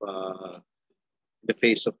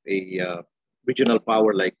of a regional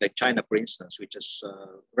power like China, for instance, which has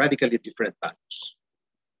radically different values.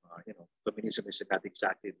 Communism is not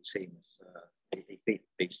exactly the same as a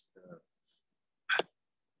faith-based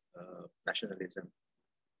nationalism.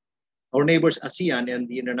 Our neighbors ASEAN and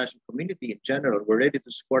the international community in general were ready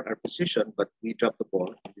to support our position, but we dropped the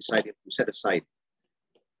ball and decided to set aside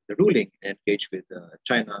the ruling and engage with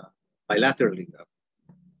China bilaterally.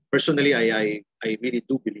 Personally, I really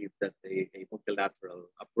do believe that a multilateral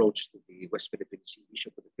approach to the West Philippine Sea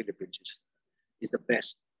issue for the Philippines is the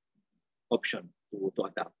best option to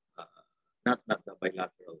adopt, not the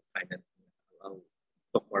bilateral kind. And I'll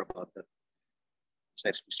talk more about that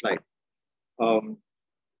next slide.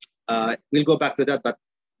 We'll go back to that, but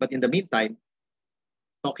in the meantime,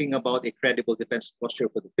 talking about a credible defense posture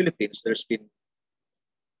for the Philippines, there's been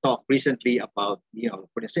talk recently about,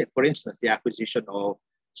 for instance, the acquisition of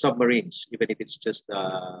submarines, even if it's just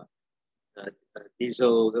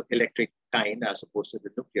diesel electric kind as opposed to the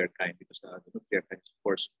nuclear kind, because the nuclear kind is, of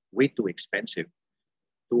course, way too expensive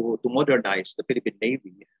to modernize the Philippine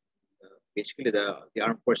Navy, basically the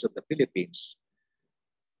armed force of the Philippines.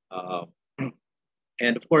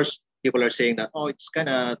 And of course, people are saying that, it's kind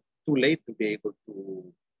of too late to be able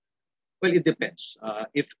to. Well, it depends.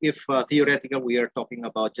 If theoretically we are talking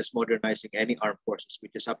about just modernizing any armed forces,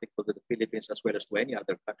 which is applicable to the Philippines as well as to any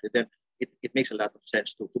other country, then it makes a lot of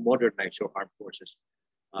sense to modernize your armed forces.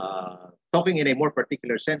 Talking in a more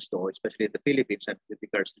particular sense, though, especially in the Philippines and with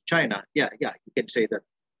regards to China, you can say that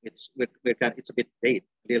it's a bit late,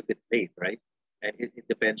 a little bit late, right? And it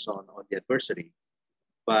depends on the adversity.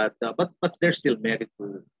 But there's still merit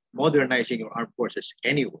to modernizing your armed forces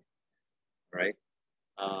anyway, right?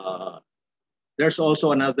 There's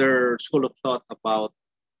also another school of thought about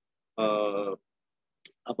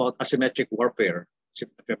asymmetric warfare.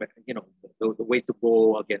 The way to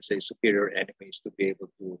go against a superior enemy is to be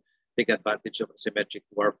able to take advantage of asymmetric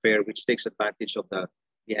warfare, which takes advantage of the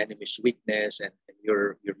the enemy's weakness and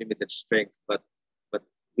your limited strength, but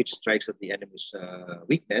which strikes at the enemy's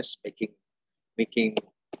weakness, making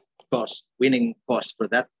winning cost for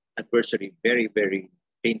that adversary very, very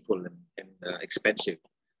painful and expensive.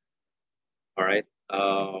 All right.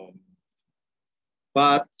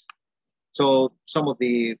 But so some of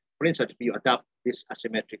the, for instance, if you adopt this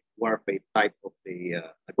asymmetric warfare type of the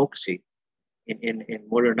advocacy in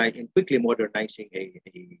quickly modernizing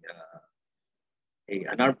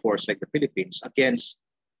an armed force like the Philippines against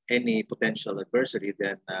any potential adversary,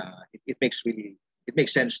 then it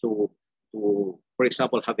makes sense to, for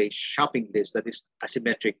example, have a shopping list that is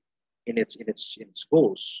asymmetric in its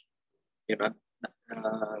goals. You know,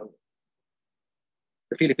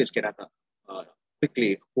 the Philippines cannot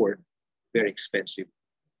quickly afford very expensive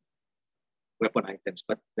weapon items,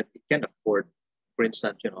 but it can afford, for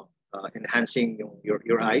instance, enhancing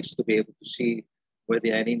your eyes to be able to see where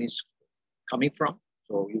the enemy is coming from.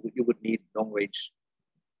 So you would need long range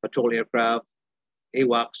patrol aircraft,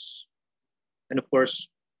 AWACS, and of course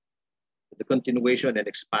the continuation and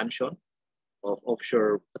expansion of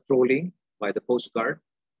offshore patrolling by the Coast Guard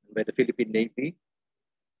and by the Philippine Navy.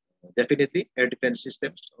 Definitely air defense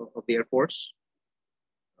systems of the Air Force,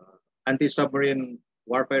 anti-submarine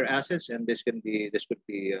warfare assets, and this could be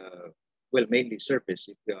well, mainly surface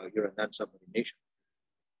if you're a non-submarine nation.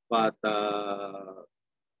 But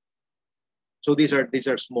so these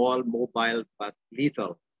are small, mobile, but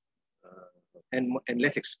lethal and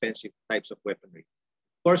less expensive types of weaponry.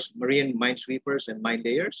 Of course, marine minesweepers and mine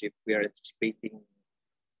layers, if we are anticipating,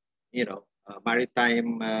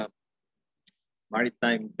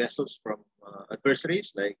 maritime vessels from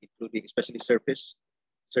adversaries, like including especially surface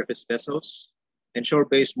vessels, and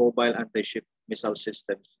shore-based mobile anti-ship missile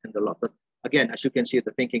systems and the lot. But again, as you can see,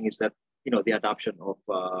 the thinking is that the adoption of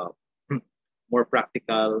more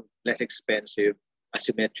practical, less expensive,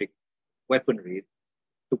 asymmetric weaponry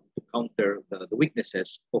to counter the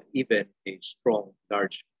weaknesses of even a strong,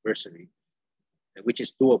 large adversary, which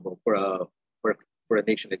is doable for a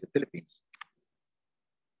nation like the Philippines.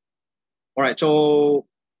 All right, so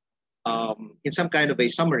in some kind of a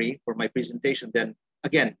summary for my presentation, then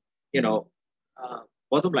again,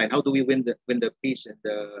 bottom line, how do we win the peace in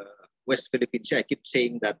the West Philippine Sea? I keep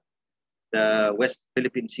saying that the West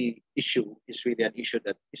Philippine Sea issue is really an issue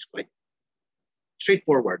that is quite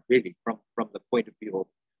straightforward, really, from the point of view of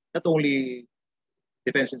not only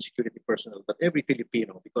defense and security personnel, but every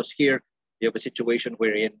Filipino, because here you have a situation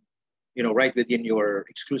wherein, right within your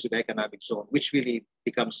exclusive economic zone, which really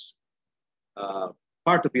becomes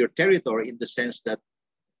part of your territory in the sense that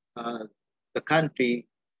the country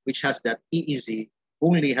which has that EEZ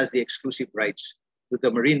only has the exclusive rights to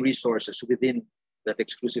the marine resources within that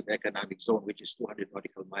exclusive economic zone, which is 200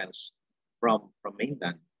 nautical miles from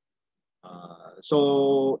mainland.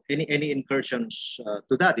 So any incursions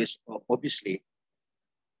to that is obviously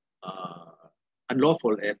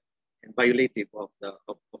unlawful and violative of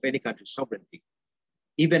any country's sovereignty.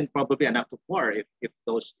 Even probably an act of war if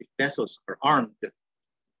vessels are armed,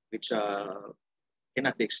 which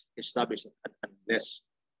cannot be established unless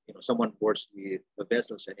someone boards the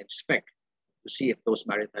vessels and inspect to see if those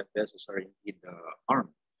maritime vessels are indeed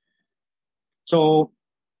armed. So,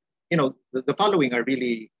 the following are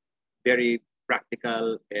really very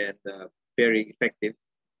practical and very effective,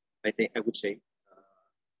 I would say.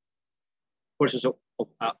 Courses of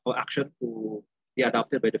action to be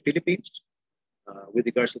adopted by the Philippines with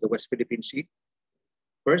regards to the West Philippine Sea.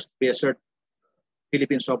 First, we assert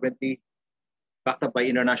Philippine sovereignty backed up by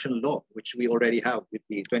international law, which we already have with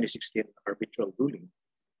the 2016 arbitral ruling.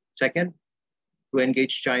 Second, to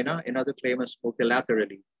engage China and other claimants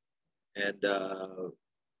multilaterally, and of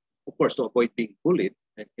course to avoid being bullied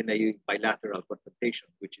in a bilateral confrontation,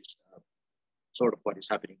 which is sort of what is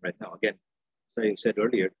happening right now. Again, as I said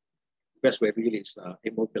earlier, the best way really is a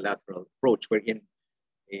multilateral approach wherein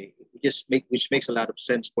which makes a lot of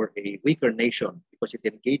sense for a weaker nation because it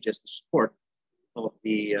engages the support of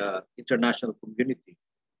the international community.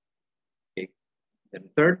 Okay. And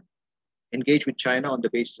third, engage with China on the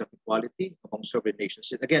basis of equality among sovereign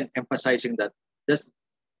nations. Again, emphasizing that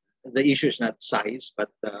the issue is not size, but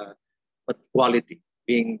equality,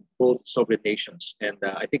 being both sovereign nations. And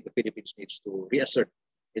I think the Philippines needs to reassert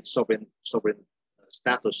its sovereign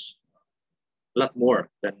status a lot more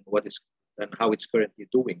than how it's currently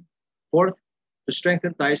doing. Fourth, to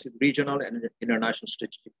strengthen ties with regional and international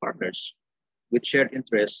strategic partners with shared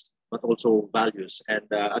interests, but also values. And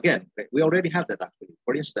again, we already have that actually.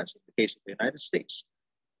 For instance, in the case of the United States,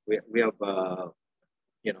 we have,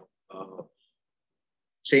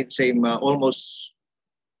 same almost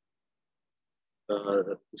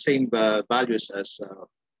the same values as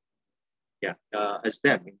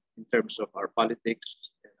them in terms of our politics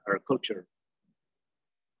and our culture.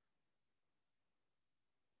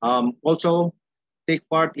 Also, take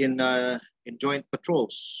part in joint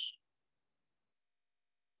patrols.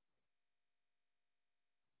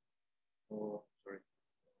 Oh, sorry.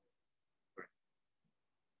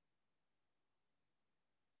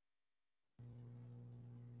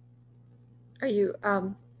 Are you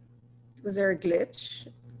was there a glitch,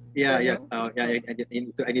 Yeah, yeah, Colonel? I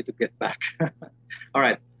need to get back. All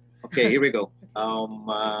right. Okay, here we go. Oh,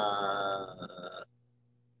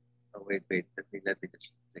 wait. Let me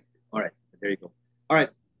just check. All right, there you go. All right.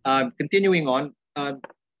 Continuing on.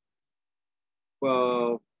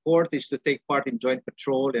 Fourth is to take part in joint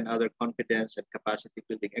patrol and other confidence and capacity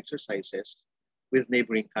building exercises with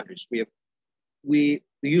neighboring countries. We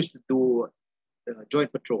used to do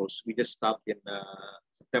joint patrols. We just stopped in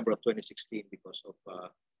September of 2016 because of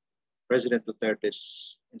President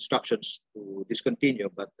Duterte's instructions to discontinue.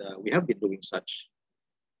 But we have been doing such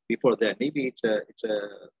before then. Maybe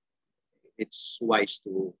it's wise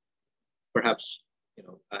to perhaps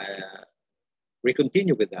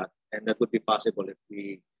recontinue with that, and that would be possible if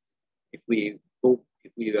we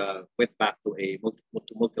went back to a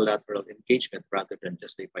multilateral engagement rather than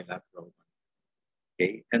just a bilateral one.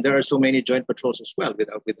 Okay, and there are so many joint patrols as well with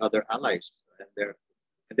other allies, and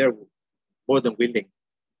they're more than willing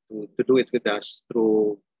to do it with us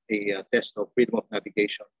through a test of freedom of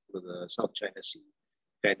navigation through the South China Sea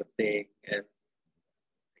kind of thing, and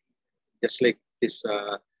just like this,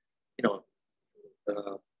 uh,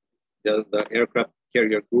 the aircraft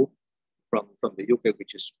carrier group from the UK,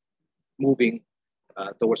 which is moving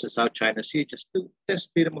towards the South China Sea, just to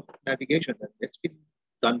test freedom of navigation, and it's been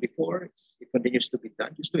done before. It continues to be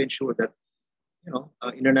done just to ensure that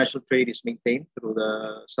international trade is maintained through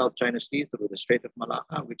the South China Sea, through the Strait of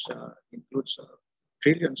Malacca, which includes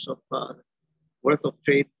trillions of worth of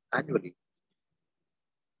trade annually.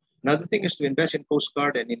 Another thing is to invest in Coast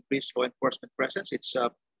Guard and increase law enforcement presence. It's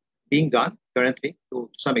being done currently to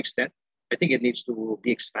some extent. I think it needs to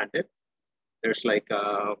be expanded. There's like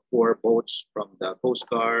 4 boats from the Coast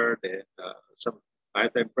Guard and some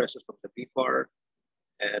maritime presence from the PFAR,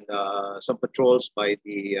 and some patrols by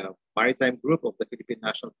the maritime group of the Philippine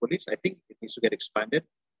National Police. I think it needs to get expanded.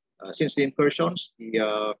 Since the incursions, the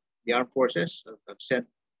armed forces have sent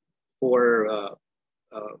 4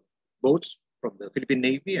 boats from the Philippine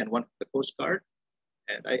Navy and 1 from the Coast Guard.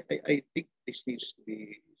 And I think this needs to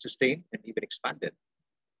be sustained and even expanded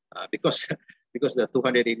because the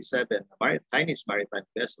 287 Chinese maritime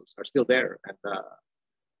vessels are still there, and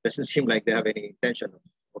doesn't seem like they have any intention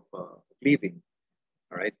of leaving.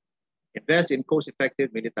 All right, invest in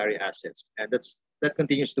cost-effective military assets, and that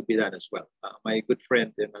continues to be done as well. My good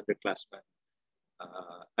friend and underclassman,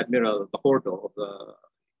 Admiral Bacordo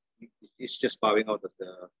is just bowing out of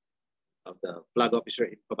the flag officer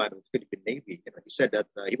in command of the Philippine Navy. He said that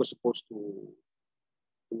he was supposed to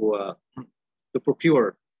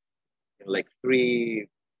procure like 3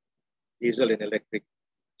 diesel and electric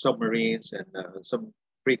submarines and some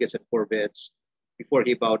frigates and corvettes before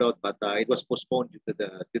he bowed out, but it was postponed due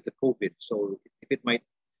to COVID. So if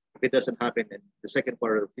it doesn't happen in the second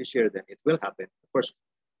quarter of this year, then it will happen the first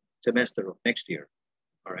semester of next year.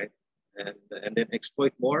 All right, and then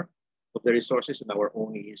exploit more of the resources in our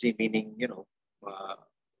own EEZ, meaning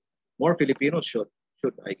more Filipinos should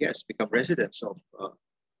I guess become residents of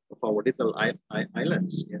our little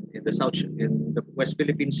islands in the south, in the West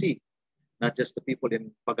Philippine Sea, not just the people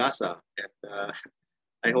in Pagasa. And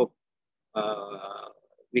I hope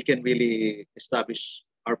we can really establish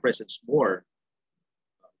our presence more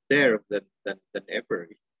there than ever.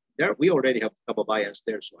 There, we already have kababayans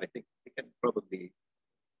there, so I think we can probably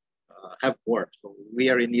have more. So we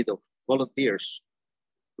are in need of volunteers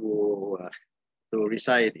to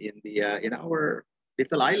reside in our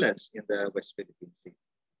little islands in the West Philippine Sea.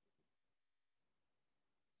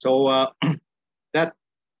 So that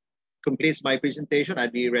completes my presentation.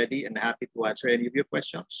 I'd be ready and happy to answer any of your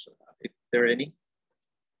questions, if there are any.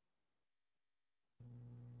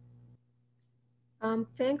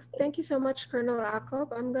 Thank you so much, Colonel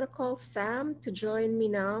Acop. I'm gonna call Sam to join me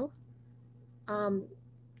now. Um,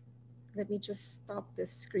 Let me just stop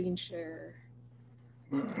this screen share.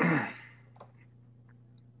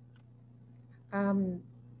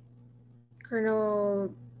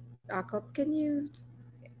 Colonel Acop, can you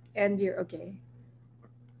end your, okay.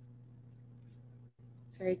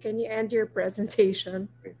 Sorry, can you end your presentation?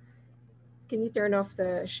 Can you turn off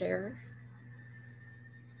the share?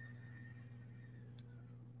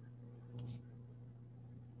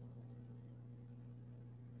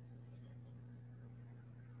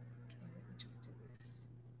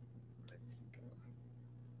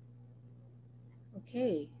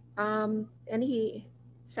 Okay. Any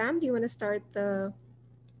Sam, do you want to start the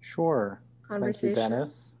Sure. Thank you, conversation?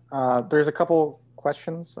 Dennis. There's a couple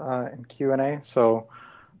questions in Q&A. So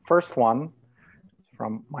first one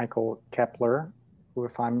from Michael Kepler, who,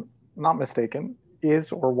 if I'm not mistaken,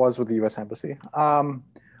 is or was with the U.S. Embassy.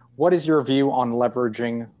 What is your view on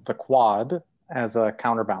leveraging the Quad as a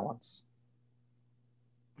counterbalance?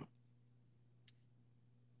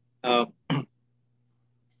 Um,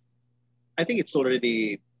 I think it's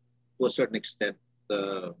already, to a certain extent,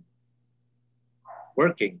 uh,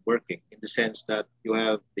 working in the sense that you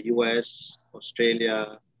have the U.S.,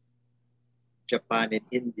 Australia, Japan, and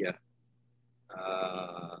India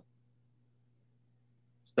uh,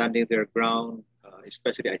 standing their ground,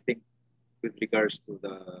 especially I think with regards to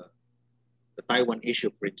the Taiwan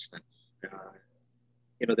issue, for instance. Uh,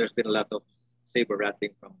 there's been a lot of saber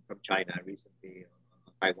rattling from China recently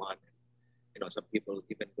on Taiwan. Some people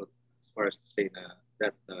even go as far as to say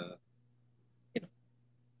that you know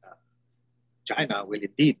uh, China will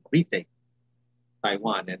indeed retake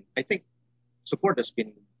Taiwan, and I think support has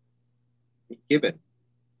been given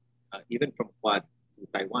even from Quad to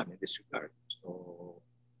Taiwan in this regard.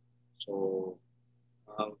 So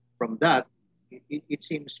from that, it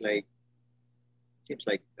seems like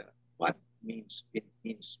what means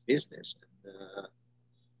business,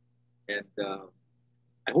 and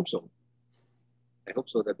I hope so. I hope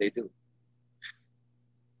so that they do.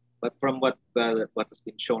 But from what has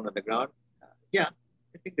been shown on the ground, yeah,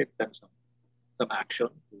 I think they've done some action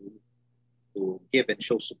to give and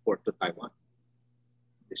show support to Taiwan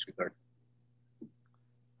in this regard.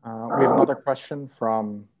 We have another question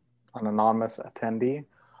from an anonymous attendee.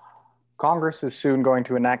 Congress is soon going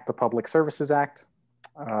to enact the Public Services Act,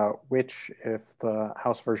 which, if the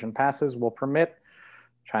House version passes, will permit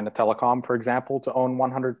China Telecom, for example, to own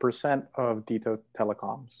 100% of DITO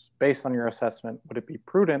Telecoms. Based on your assessment, would it be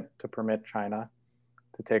prudent to permit China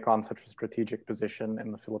to take on such a strategic position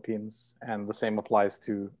in the Philippines? And the same applies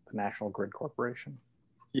to the National Grid Corporation.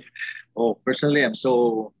 Oh, personally, I'm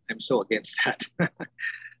so against that.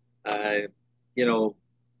 uh, you know,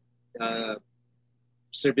 uh,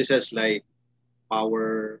 Services like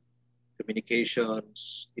power,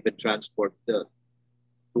 communications, even transport, to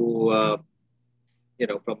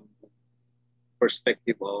from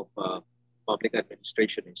perspective of public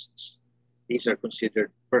administrationists, these are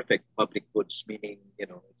considered perfect public goods, meaning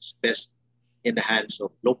it's best in the hands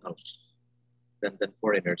of locals than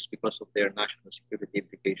foreigners because of their national security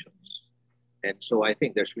implications. And so I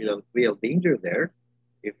think there's real danger there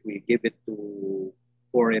if we give it to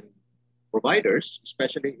foreign providers,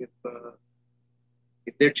 especially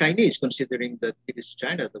if they're Chinese, considering that it is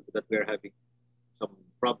China that we're having some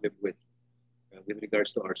problem with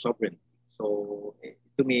regards to our sovereignty. So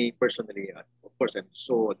to me personally, of course, I'm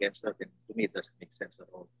so against that, and to me it doesn't make sense at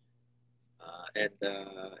all.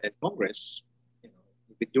 And Congress,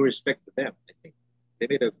 with due respect to them, I think they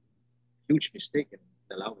made a huge mistake in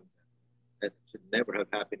allowing that. That should never have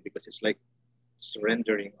happened because it's like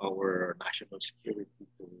surrendering our national security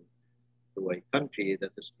to a country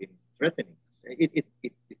that has been threatening us. It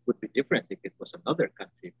would be different if it was another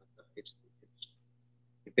country, but it's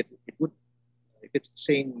it would if it's the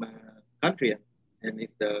same country, and if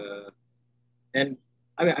the and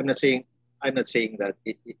I mean, I'm not saying that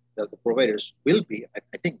that the providers will be.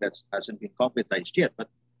 I think that hasn't been concretized yet, but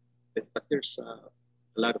there's a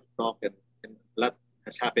lot of talk, and a lot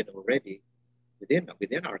has happened already within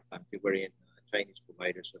our country, wherein Chinese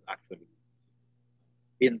providers have actually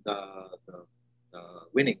been the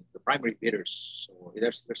winning, the primary bidders. So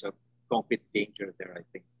there's a concrete danger there. I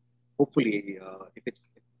think. Hopefully, if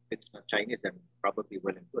it's not Chinese, then probably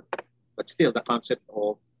well and good. But still, the concept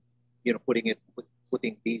of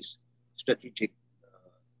putting these strategic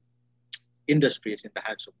industries in the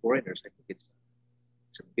hands of foreigners, I think it's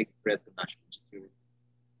a big threat to national security.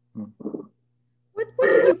 What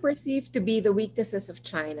would you perceive to be the weaknesses of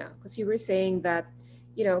China? Because you were saying that,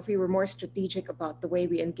 if we were more strategic about the way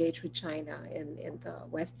we engage with China in the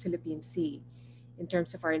West Philippine Sea, in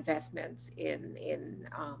terms of our investments in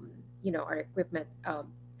our equipment,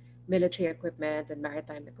 military equipment and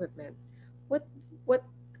maritime equipment, what what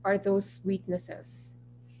are those weaknesses?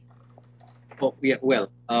 Oh yeah,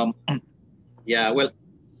 well, yeah, well,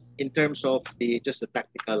 in terms of the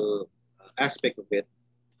tactical aspect of it,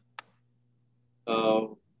 uh,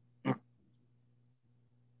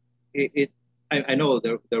 it I know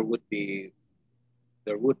there would be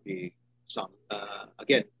some.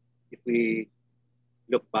 Again, if we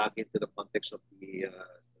look back into the context of the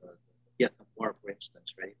Vietnam War, for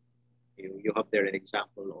instance, right? You have there an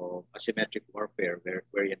example of asymmetric warfare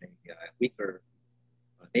wherein a weaker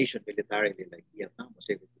nation militarily like Vietnam was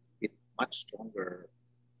able to defeat much stronger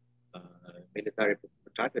military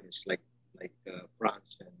protagonists like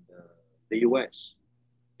France and the U.S.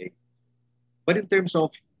 Okay? But in terms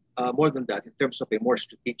of more than that, in terms of a more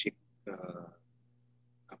strategic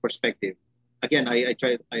perspective, again, I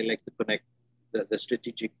like to connect the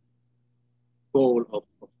strategic goal of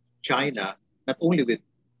China not only with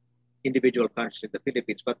individual countries in the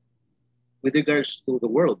Philippines, but with regards to the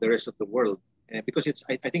world, the rest of the world, because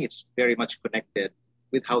I think it's very much connected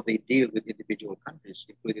with how they deal with individual countries,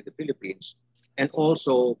 including the Philippines, and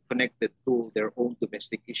also connected to their own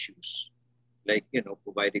domestic issues, like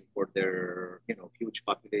providing for their huge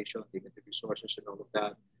population, limited resources, and all of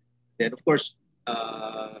that. Then, of course,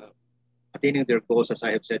 attaining their goals, as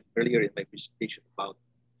I have said earlier in my presentation about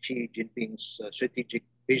Xi Jinping's strategic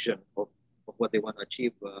vision of what they want to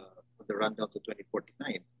achieve on the rundown to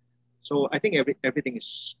 2049. So I think everything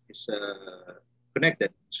is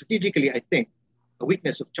connected. Strategically, I think a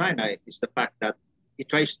weakness of China is the fact that it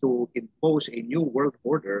tries to impose a new world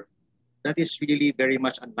order that is really very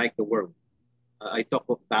much unlike the world. I talk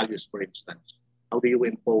of values, for instance. How do you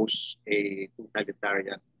impose a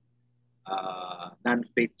totalitarian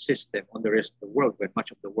non-faith system on the rest of the world when much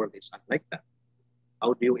of the world is unlike that?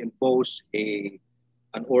 How do you impose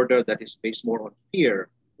an order that is based more on fear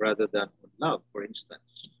rather than on love, for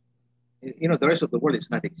instance? The rest of the world is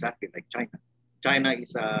not exactly like China. China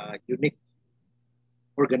is a unique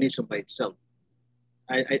organism by itself.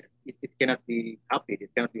 It cannot be copied,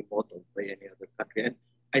 it cannot be modeled by any other country. And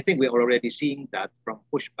I think we're already seeing that from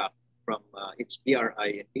pushback from its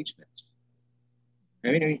BRI engagements.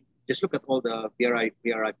 I mean, just look at all the BRI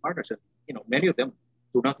partners, and many of them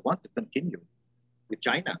do not want to continue with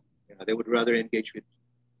China. They would rather engage with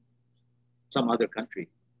some other country.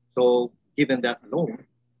 So given that alone,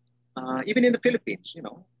 even in the Philippines,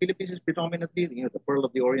 Philippines is predominantly, the pearl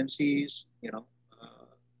of the Orient Seas,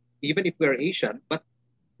 even if we're Asian, but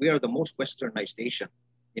we are the most westernized Asian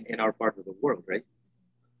in our part of the world, right?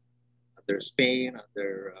 Under Spain,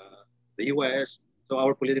 under the U.S. So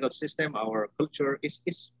our political system, our culture is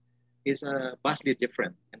vastly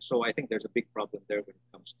different. And so I think there's a big problem there when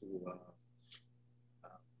it comes to,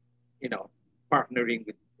 partnering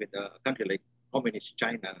with a country like communist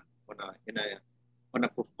China on a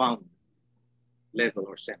profound level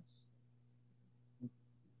or sense.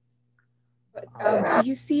 But do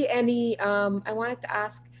you see any? I wanted to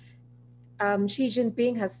ask. Xi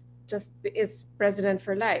Jinping is president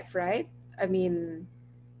for life, right? I mean,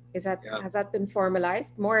 has that been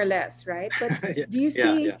formalized, more or less, right? But Yeah. do you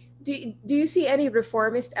see Yeah. do you see any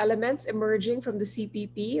reformist elements emerging from the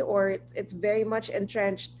CPP, or it's very much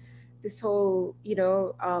entrenched? This whole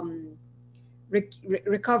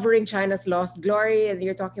recovering China's lost glory, and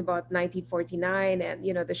you're talking about 1949, and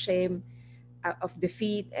the shame of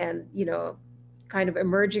defeat, and kind of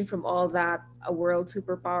emerging from all that, a world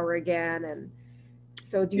superpower again. And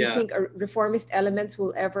so do you Yeah. think reformist elements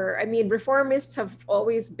will ever, I mean, reformists have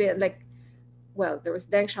always been like, well, there was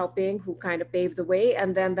Deng Xiaoping who kind of paved the way,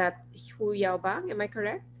 and then that Hu Yaobang, am I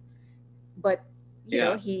correct? But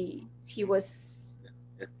Yeah. he was,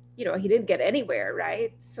 Yeah. he didn't get anywhere,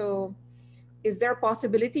 right? So is there a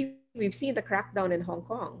possibility? We've seen the crackdown in Hong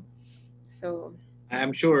Kong. So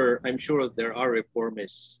I'm sure there are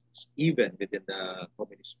reformists even within the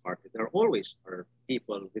Communist Party. There always are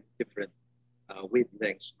people with different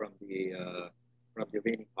wavelengths from the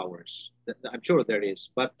reigning powers. I'm sure there is,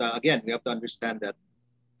 but again, we have to understand that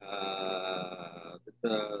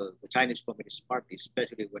the Chinese Communist Party,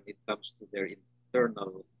 especially when it comes to their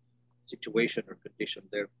internal situation or condition,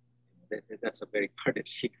 that's a very guarded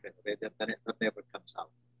secret. Right? That never comes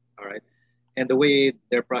out. All right, and the way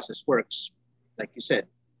their process works, like you said,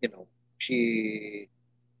 Xi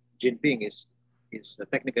Jinping is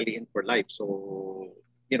technically in for life. So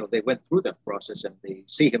they went through that process and they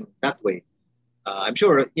see him that way. I'm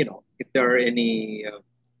sure if there are any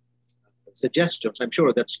suggestions, I'm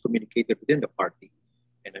sure that's communicated within the party,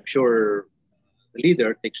 and I'm sure the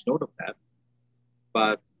leader takes note of that.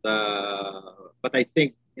 But I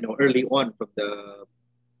think early on from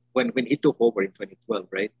when he took over in 2012,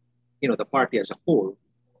 right? The party as a whole,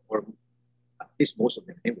 or at least most of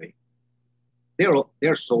them anyway,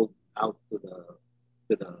 they're sold out to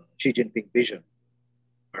the Xi Jinping vision.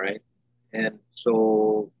 All right, and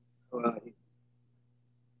so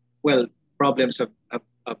well, problems have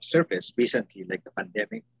surfaced recently, like the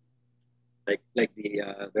pandemic, like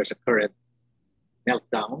there's a current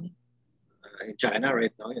meltdown in China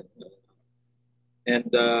right now, and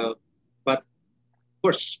but of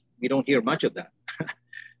course we don't hear much of that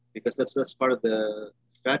because that's part of the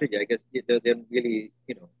strategy. I guess they really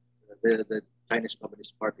the Chinese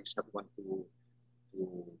Communist Party is not one to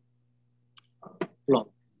flaunt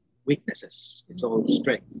weaknesses. It's all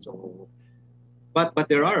strength. So, but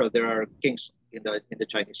there are kinks in the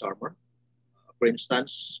Chinese armor. For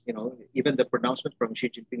instance, even the pronouncement from Xi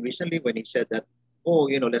Jinping recently when he said that, oh,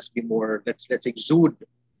 let's be more, let's exude,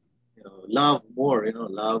 love more,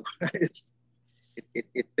 love.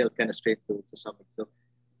 it felt kind of straight to something. So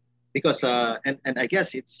because and I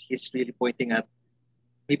guess he's really pointing at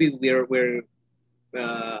maybe we're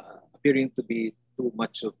appearing to be too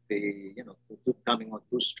much of a coming on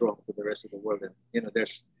too strong to the rest of the world, and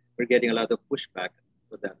we're getting a lot of pushback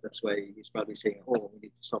for that. That's why he's probably saying, oh, we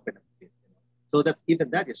need to soften a bit. So that even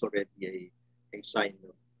that is already a sign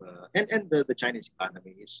of and the Chinese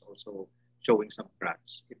economy is also showing some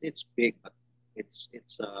cracks. It's big, but it's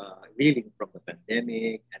reeling from the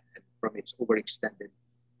pandemic and from its overextended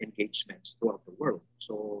engagements throughout the world.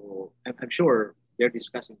 So I'm sure they're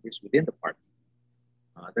discussing this within the party.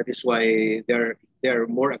 That is why they're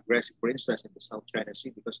more aggressive, for instance, in the South China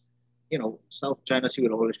Sea, because South China Sea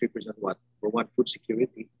will always represent what? For one, food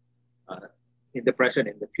security in the present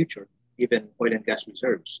and the future, even oil and gas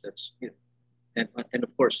reserves. That's and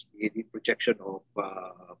of course the projection of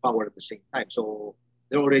power at the same time. So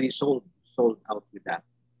they're already sold out with that.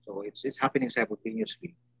 So it's happening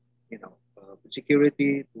simultaneously. Food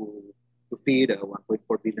security to feed a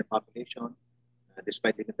 1.4 billion population,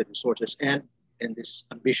 despite limited resources, and this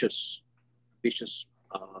ambitious vision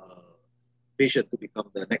to become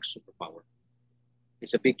the next superpower.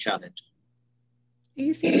 It's a big challenge. Do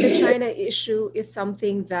you think the China issue is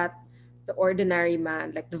something that the ordinary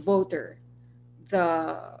man, like the voter,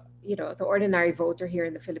 the ordinary voter here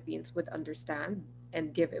in the Philippines would understand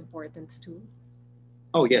and give importance to?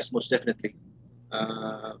 Oh yes, most definitely.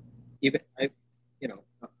 Uh, Even I've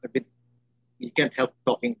been. You can't help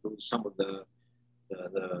talking to some of the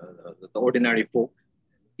ordinary folk.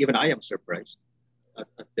 Even I am surprised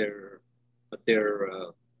at their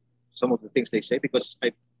some of the things they say, because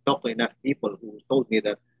I talked to enough people who told me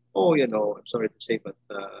that, oh, I'm sorry to say, but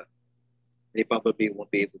they probably won't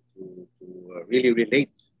be able to really relate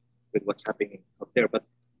with what's happening out there. But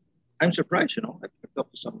I'm surprised. I've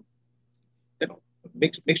talked to some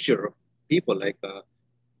mixture of people like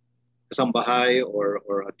sambahay or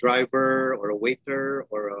a driver or a waiter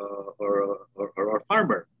or a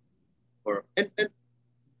farmer, and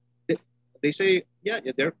they say, yeah,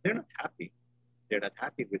 they're not happy. They're not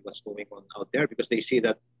happy with what's going on out there because they see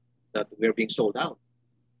that we're being sold out.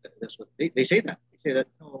 That's what they say that. They say that,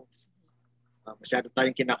 masyado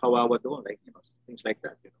tayong kinakawawa doon, like, things like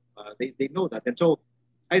that. They know that. And so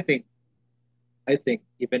I think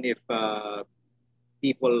even if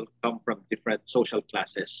people come from different social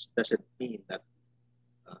classes, doesn't mean that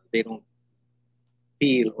they don't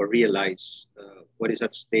feel or realize what is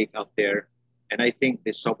at stake out there. And I think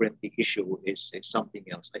the sovereignty issue is something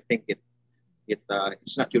else. I think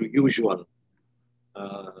it's not your usual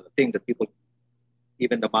thing that people,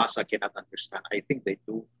 even the massa, cannot understand. I think they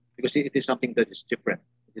do, because it is something that is different.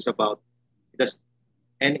 It is about it does,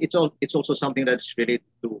 and it's also something that's related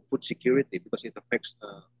to food security, because it affects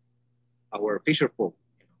our fisher folk.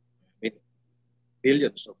 I mean,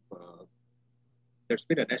 billions of there's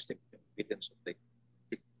been an estimate of billions of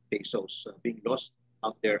pesos being lost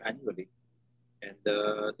out there annually, and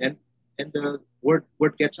the word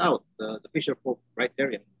gets out. The fisher folk right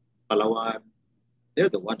there in Palawan, they're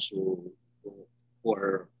the ones who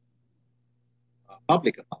are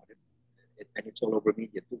public about it, and it's all over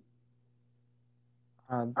media too.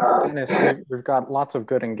 Dennis, we've got lots of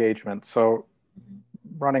good engagement. So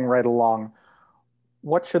running right along,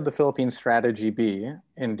 what should the Philippine strategy be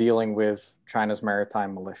in dealing with China's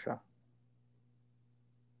maritime militia?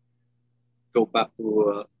 Go back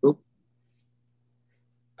to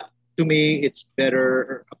me, it's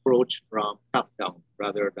better approach from top down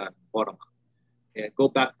rather than bottom up. Go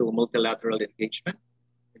back to multilateral engagement.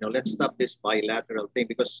 Let's stop this bilateral thing,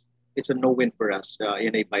 because it's a no-win for us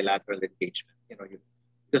in a bilateral engagement.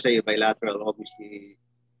 Because a bilateral obviously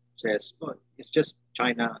says, oh, it's just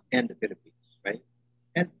China and the Philippines, right?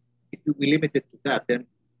 And if we limit it to that, then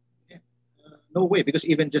no way, because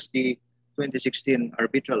even just the 2016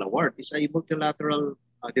 arbitral award is a multilateral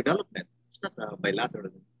development. It's not a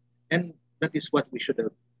bilateral. And that is what we should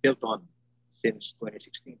have built on since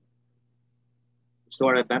 2016. It's to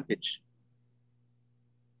our advantage.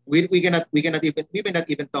 We may not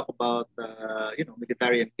even talk about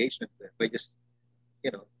military engagement by just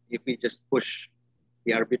if we just push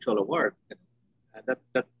the arbitral award,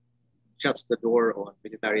 that shuts the door on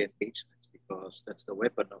military engagements, because that's the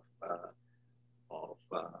weapon of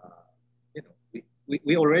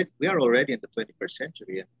we are already in the 21st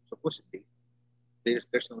century, and supposedly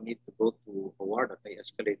there's no need to go to a war that may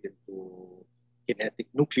escalate into kinetic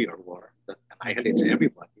nuclear war that annihilates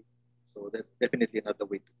everybody. So that's definitely not the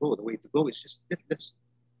way to go. The way to go is just let's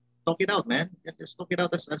talk it out, man. Let's talk it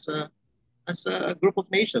out as a group of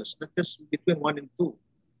nations, not just between one and two,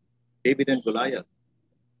 David and Goliath.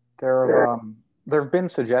 There have been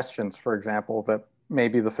suggestions, for example, that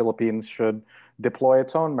maybe the Philippines should deploy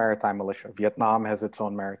its own maritime militia. Vietnam has its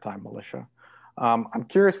own maritime militia. I'm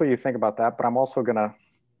curious what you think about that, but I'm also going to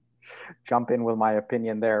jump in with my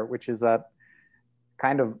opinion there, which is that,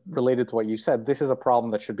 kind of related to what you said, this is a problem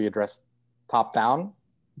that should be addressed top down.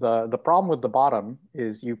 The problem with the bottom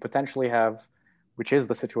is you potentially have, which is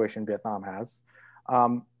the situation Vietnam has,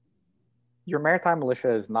 your maritime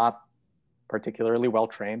militia is not particularly well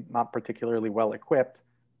trained, not particularly well equipped,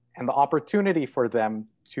 and the opportunity for them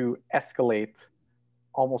to escalate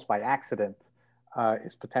almost by accident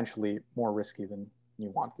is potentially more risky than you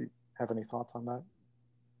want. Do you have any thoughts on that?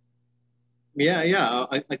 Yeah.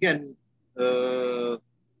 Again,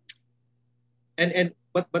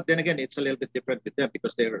 but then again, it's a little bit different with them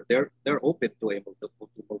because they're open to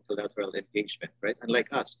multilateral engagement, right? Unlike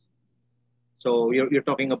us. So you're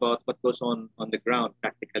talking about what goes on the ground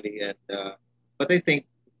tactically, and but I think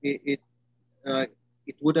it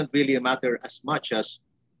wouldn't really matter as much as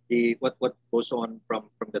what goes on from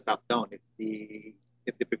the top down.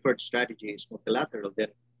 If the preferred strategy is multilateral,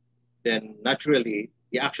 then naturally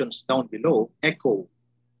the actions down below echo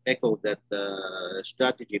that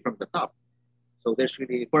strategy from the top. So there's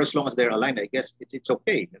really, for as long as they're aligned, I guess it's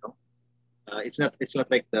okay. It's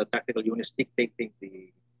not like the tactical units dictating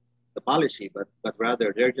the policy, but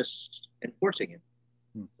rather they're just enforcing it.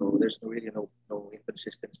 So there's really no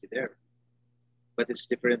inconsistency there. But it's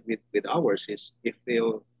different with ours. Is if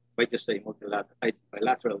by just saying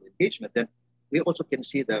bilateral engagement, then we also can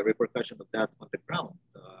see the repercussion of that on the ground.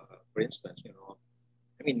 For instance,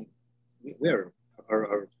 I mean,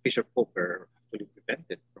 our fisher folk are actually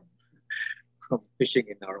prevented from fishing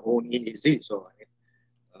in our own EEZ. So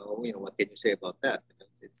I mean, what can you say about that?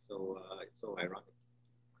 It's so ironic.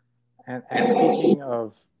 And speaking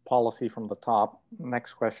of policy from the top,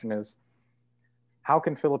 next question is, how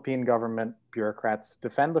can Philippine government bureaucrats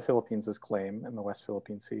defend the Philippines' claim in the West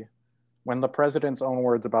Philippine Sea when the president's own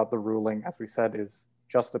words about the ruling, as we said, is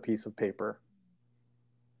just a piece of paper?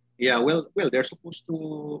 Yeah, well, they're supposed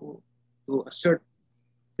to assert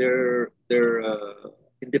their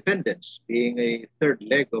independence, being a third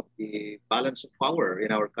leg of the balance of power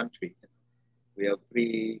in our country. We have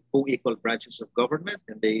three co-equal branches of government,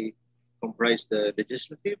 and they comprise the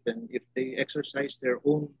legislative. And if they exercise their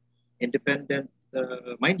own independent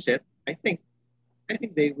mindset, I think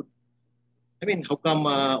they would. I mean, how come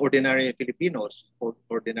ordinary Filipinos or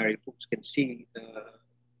ordinary folks can see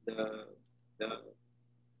the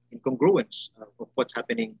incongruence of what's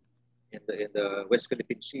happening in the West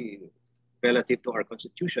Philippine Sea relative to our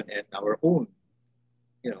constitution and our own?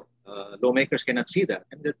 Lawmakers cannot see that,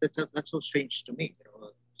 and that's so strange to me.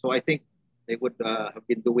 So I think they would have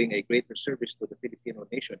been doing a greater service to the Filipino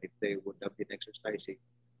nation if they would have been exercising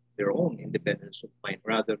their own independence of mind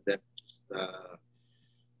rather than just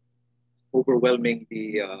overwhelming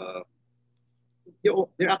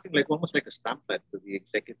they're acting like almost like a stamp pad to the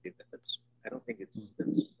executive. I don't think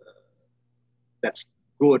that's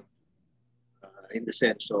good in the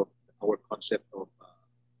sense of our concept of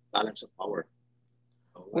balance of power.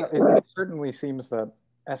 Well, it certainly seems that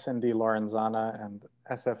SND Lorenzana and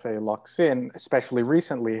SFA Locsin, especially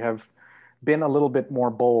recently, have been a little bit more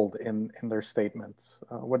bold in their statements.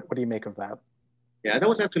 What do you make of that? Yeah, that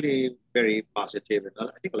was actually very positive, and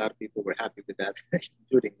I think a lot of people were happy with that,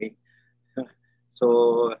 including me.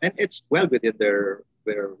 So, and it's well within their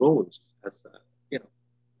roles as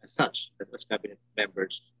as such as cabinet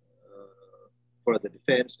members for the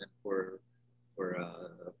defense and for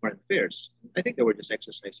foreign affairs. I think they were just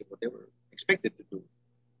exercising what they were expected to do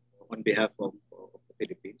on behalf of the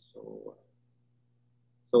Philippines.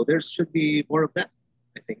 So there should be more of that.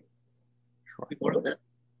 I think. Sure. More of that.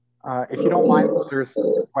 If you don't mind, there's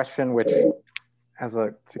a question which, as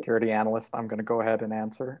a security analyst, I'm going to go ahead and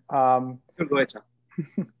answer. Go ahead, Sam.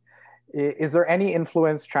 Is there any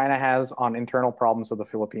influence China has on internal problems of the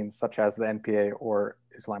Philippines, such as the NPA or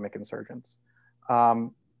Islamic insurgents?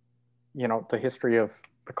 The history of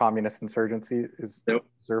the communist insurgency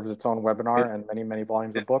deserves its own webinar and many, many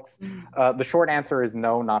volumes of books. The short answer is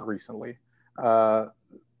no, not recently.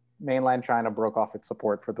 Mainland China broke off its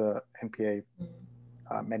support for the NPA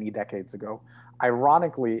many decades ago.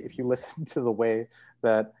 Ironically, if you listen to the way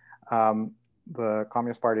that the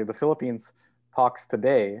Communist Party of the Philippines talks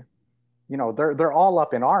today, they're all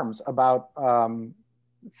up in arms about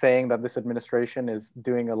saying that this administration is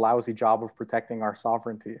doing a lousy job of protecting our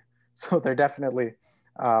sovereignty. So they're definitely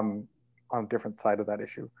on a different side of that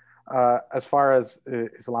issue. As far as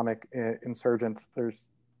Islamic insurgents, there's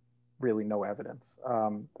really no evidence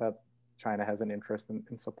that China has an interest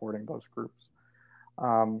in supporting those groups.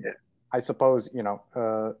 I suppose, you know,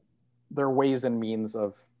 there are ways and means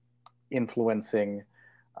of influencing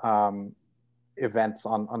events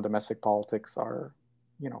on domestic politics are,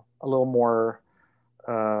 you know, a little more,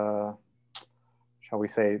 shall we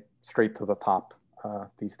say, straight to the top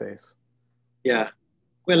these days. Yeah.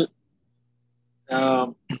 Well,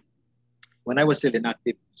 when I was still in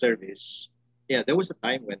active service, yeah, there was a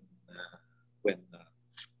time when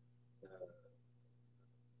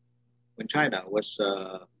when China was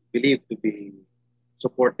believed to be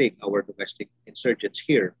supporting our domestic insurgents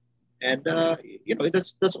here, and you know,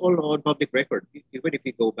 that's all on public record. Even if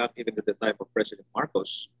you go back even to the time of President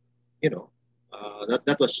Marcos, you know,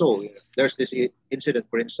 that was so. There's this incident,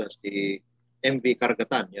 for instance, the MV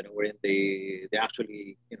Karagatan, you know, wherein they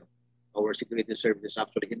actually, you know, our security services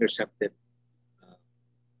actually intercepted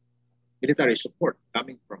military support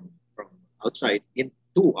coming from outside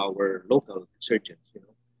into our local insurgents, you know.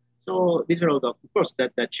 So these are all the, of course,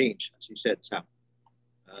 that changed, as you said, Sam.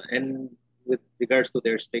 And with regards to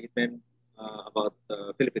their statement about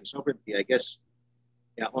Philippine sovereignty, I guess,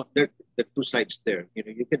 yeah, there are two sides there. You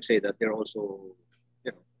know, you can say that they're also,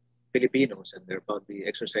 you know, Filipinos, and they're probably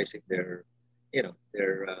exercising their, you know,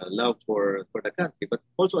 their love for the country, but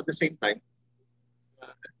also at the same time,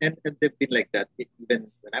 and they've been like that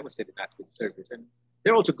even when I was in active service, and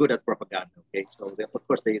they're also good at propaganda. Okay, so of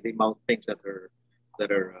course they mount things that are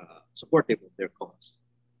supportive of their cause.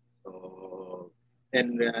 So,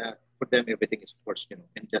 and for them, everything is, of course, you know,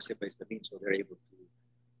 and justifies the means, so they're able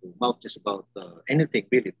to mouth just about anything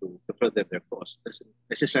really to further their cause. Doesn't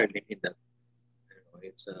necessarily mean that, you know,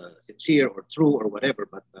 it's sincere or true or whatever,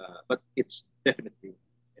 but it's definitely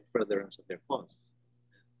in furtherance of their cause.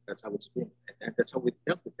 That's how it's been, and that's how we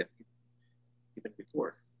dealt with them even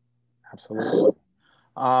before. Absolutely.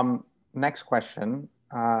 Next question.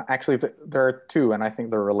 Actually, there are two, and I think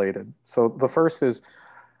they're related. So the first is,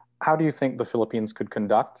 how do you think the Philippines could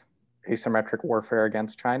conduct asymmetric warfare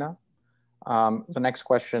against China? The next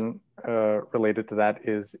question related to that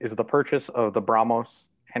is the purchase of the BrahMos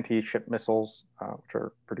anti-ship missiles, which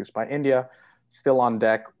are produced by India, still on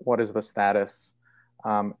deck? What is the status?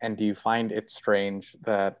 And do you find it strange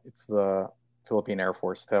that it's the Philippine Air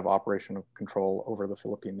Force to have operational control over the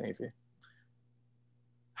Philippine Navy?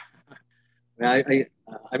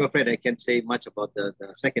 I'm afraid I can't say much about the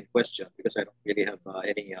second question because I don't really have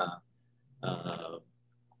any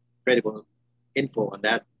credible info on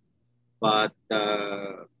that. But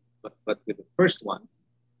with the first one,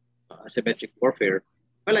 asymmetric warfare,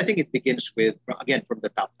 well, I think it begins with, again, from the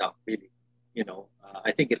top down, really. You know,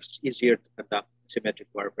 I think it's easier to conduct asymmetric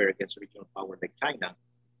warfare against a regional power like China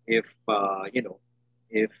if, you know,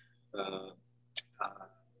 if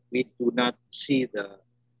we do not see the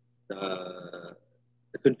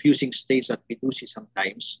confusing states that we do see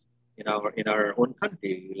sometimes in our own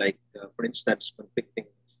country, like for instance, conflicting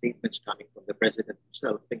statements coming from the president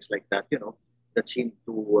himself, things like that. You know, that seem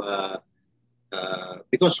to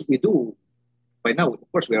because we do by now.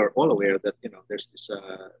 Of course, we are all aware that, you know, there's this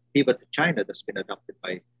pivot to China that's been adopted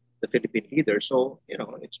by the Philippine leader. So, you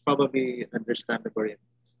know, it's probably understandable in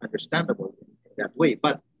that way.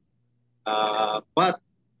 But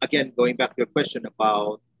again, going back to your question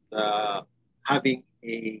about having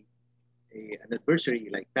an adversary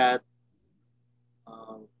like that,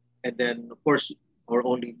 and then of course our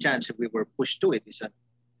only chance if we were pushed to it is an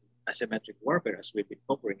asymmetric warfare, as we've been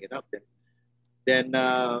covering it up. Then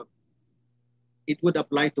it would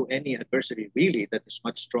apply to any adversary really that is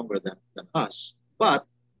much stronger than us. But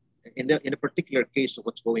in a particular case of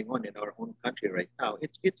what's going on in our own country right now,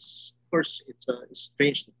 it's of course it's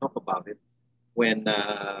strange to talk about it when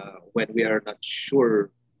we are not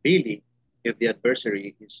sure really if the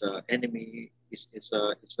adversary is enemy, is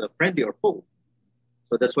a friendly or foe.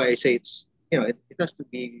 So that's why I say it's, you know, it has to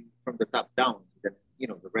be from the top down. Then, you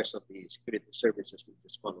know, the rest of the security services will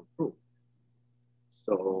just follow through.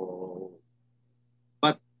 So,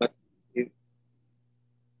 but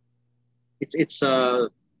it's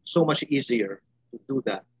so much easier to do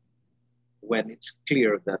that when it's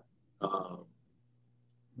clear that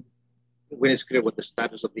when it's clear what the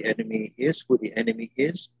status of the enemy is, who the enemy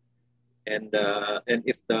is, and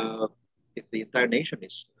if the entire nation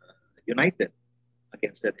is united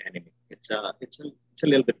against that enemy. It's a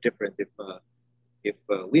little bit different if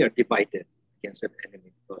we are divided against that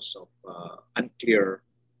enemy because of unclear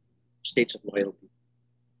states of loyalty.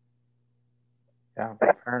 Yeah,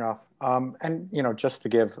 fair enough. And just to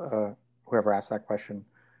give whoever asked that question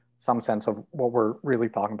some sense of what we're really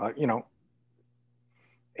talking about,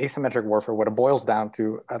 asymmetric warfare, what it boils down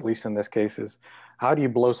to, at least in this case, is how do you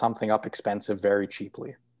blow something up expensive very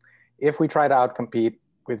cheaply? If we try to outcompete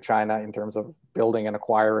with China in terms of building and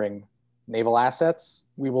acquiring naval assets,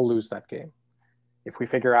 we will lose that game. If we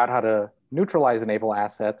figure out how to neutralize naval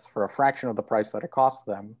assets for a fraction of the price that it costs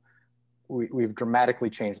them, we've dramatically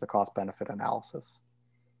changed the cost-benefit analysis.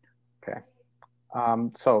 Okay.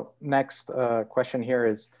 So next question here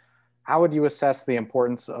is, how would you assess the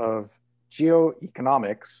importance of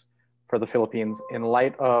geoeconomics for the Philippines in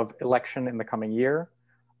light of election in the coming year,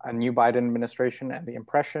 a new Biden administration, and the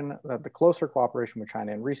impression that the closer cooperation with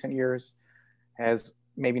China in recent years has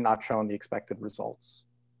maybe not shown the expected results?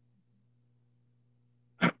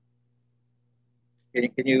 Can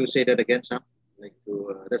you say that again, Sam?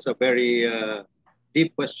 That's a very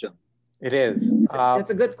deep question. It is. It's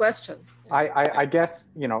a good question. I guess,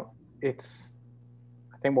 I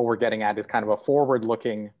think what we're getting at is kind of a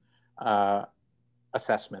forward-looking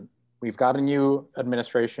assessment. We've got a new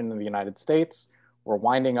administration in the United States. We're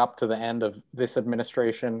winding up to the end of this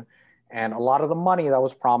administration. And a lot of the money that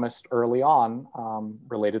was promised early on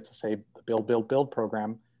related to, say, the Build, Build, Build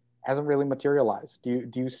program hasn't really materialized. Do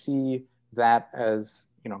you see that as,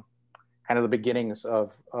 kind of the beginnings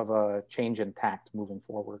of a change in tact moving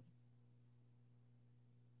forward?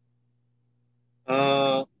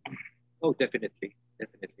 Oh, definitely. Of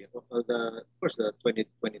course, the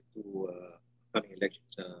 2022 coming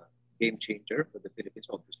elections game changer for the Philippines,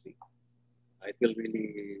 obviously. It will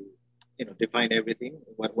really, define everything.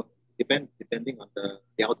 Depending on the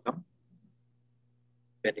outcome.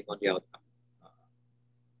 Depending on the outcome.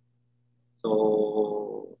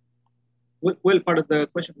 So, well, part of the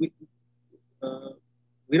question, we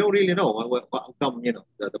don't really know what outcome,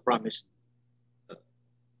 the promised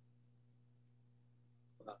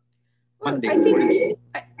funding.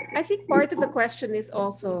 I think part of the question is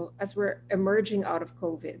also, as we're emerging out of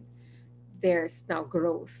COVID, there's now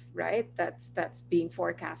growth, right? That's being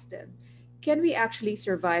forecasted. Can we actually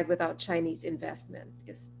survive without Chinese investment?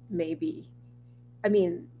 Is maybe, a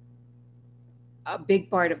big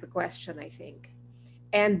part of the question, I think.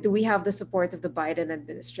 And do we have the support of the Biden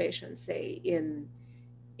administration, say, in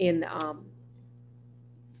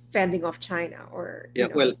fending off China, or in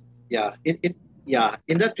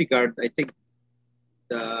that regard, I think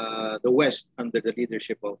the West, under the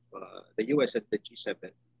leadership of the U.S. and the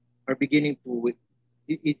G7, are beginning to.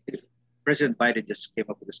 President Biden just came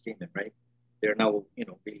up with a statement, right? They're now,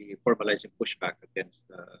 really formalizing pushback against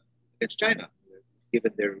China,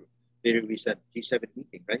 given their very recent G7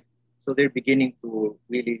 meeting, right? So they're beginning to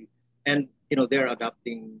really, and they're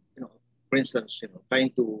adopting, for instance,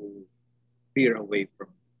 trying to veer away from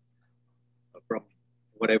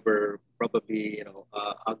whatever probably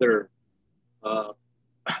other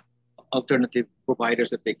alternative providers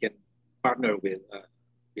that they can partner with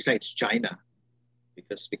besides China,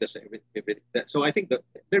 because so I think that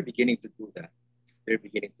they're beginning to do that. They're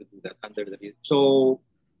beginning to do that under the. So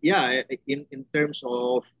yeah, in terms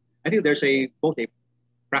of, I think there's both a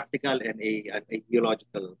practical and an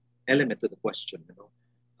ideological element to the question.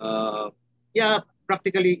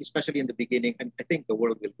 Practically, especially in the beginning, and I think the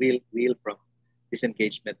world will reel from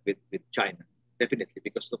disengagement with China, definitely,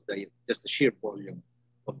 because of just the sheer volume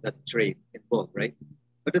of that trade involved, right?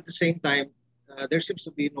 But at the same time, there seems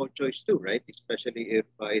to be no choice too, right? Especially if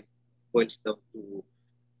it boils down to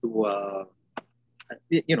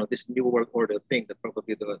this new world order thing that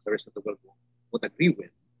probably the rest of the world would agree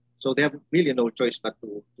with. So they have really no choice but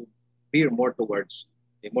to veer more towards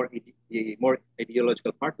a more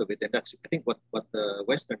ideological part of it, and that's, I think, what the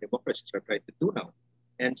Western democracies are trying to do now.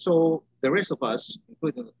 And so the rest of us,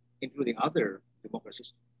 including other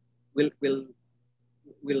democracies, will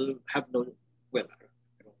have no, well, I don't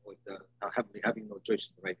know if having no choice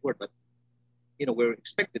is the right word, but we're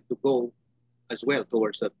expected to go as well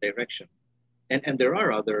towards that direction. And there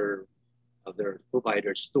are other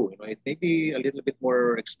providers too. It may be a little bit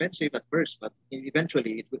more expensive at first, but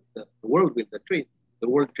eventually the world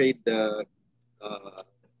trade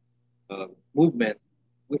movement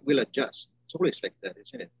will adjust. It's always like that,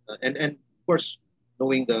 isn't it? And of course,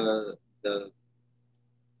 knowing the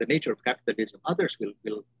nature of capitalism, others will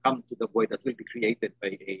come to the void that will be created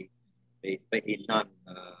by a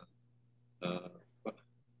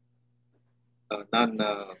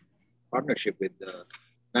non-partnership with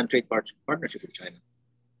non-trade partnership with China.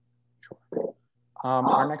 Sure.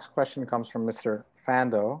 Our next question comes from Mr.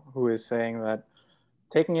 Fando, who is saying that,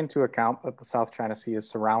 taking into account that the South China Sea is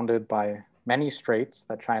surrounded by many straits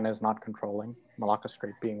that China is not controlling, Malacca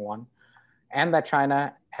Strait being one, and that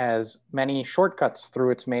China has many shortcuts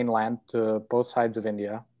through its mainland to both sides of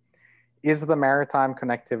India. Is the maritime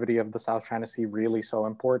connectivity of the South China Sea really so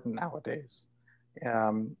important nowadays?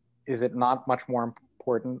 Is it not much more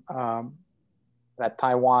important that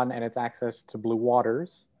Taiwan and its access to blue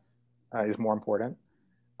waters is more important?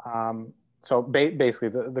 So basically,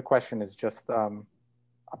 the question is just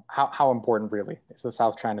how important really is the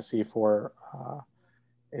South China Sea for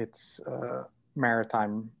its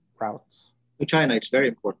maritime routes? To China, it's very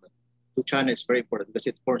important. To China, it's very important because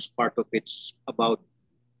it forms part of its about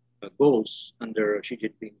goals under Xi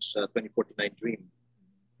Jinping's 2049 dream.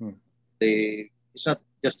 It's not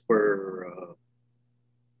just for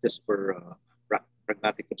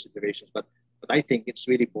pragmatic considerations, but I think it's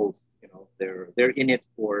really both. You know, they're in it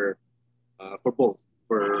for both,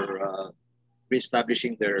 for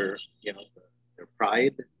reestablishing their their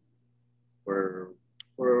pride, for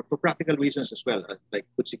practical reasons as well, like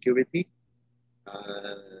food security.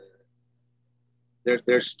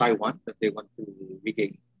 There's Taiwan that they want to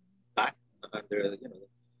regain back under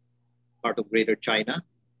part of Greater China.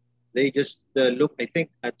 They just look, I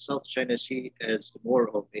think, at South China Sea as more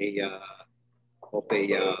of a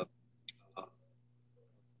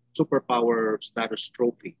superpower status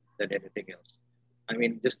trophy than anything else. I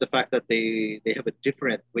mean, just the fact that they have a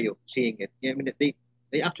different way of seeing it. I mean,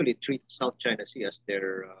 they actually treat South China Sea as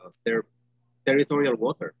their territorial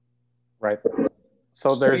water. Right.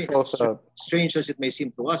 So there's both strange as it may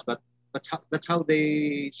seem to us, but that's how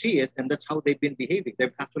they see it, and that's how they've been behaving.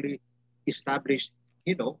 They've actually established,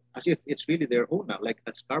 as if it's really their own now, like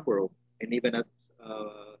at Scarborough and even at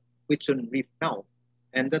Whitsun Reef now,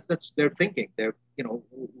 and that's their thinking. They're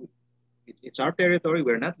it's our territory.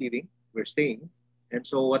 We're not leaving. We're staying, and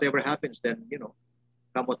so whatever happens, then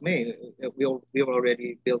come what may, we've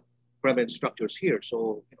already built permanent structures here.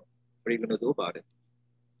 So what are you going to do about it?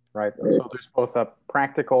 Right. So there's both a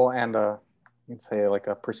practical and you'd say like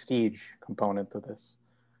a prestige component to this.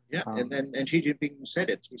 Yeah, and Xi Jinping said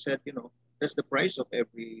it. He said, that's the price of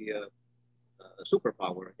every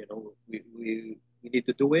superpower. We need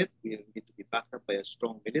to do it. We need to be backed up by a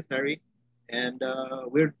strong military, and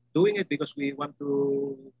we're doing it because we want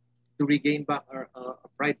to regain back our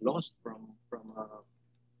pride lost from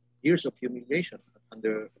years of humiliation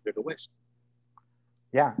under the West.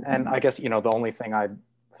 Yeah, and I guess the only thing I'd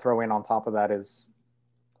throw in on top of that is,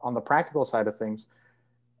 on the practical side of things,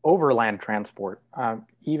 overland transport,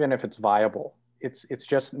 even if it's viable, it's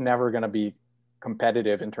just never going to be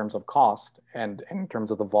competitive in terms of cost and in terms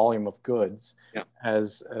of the volume of goods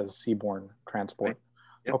as seaborne transport. Right.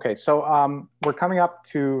 Yep. Okay, so we're coming up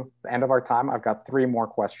to the end of our time. I've got 3 more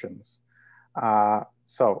questions.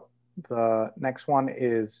 So the next one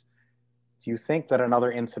is, do you think that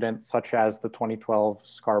another incident such as the 2012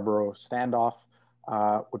 Scarborough standoff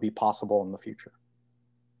would be possible in the future?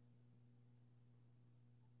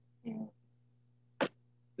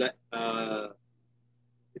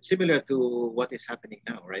 It's similar to what is happening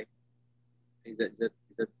now, right?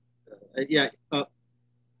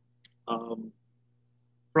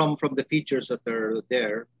 From the features that are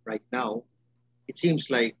there right now, it seems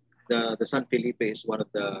like the San Felipe is one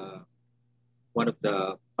of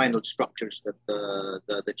the final structures that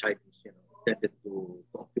the Chinese intended to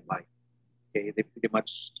occupy. Okay, they pretty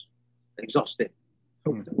much exhausted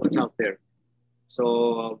what's out there.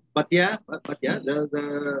 So, the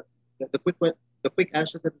quick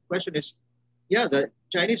answer to the question is, the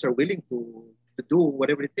Chinese are willing to do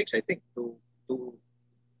whatever it takes. I think to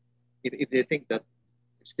if they think that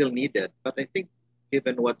it's still needed. But I think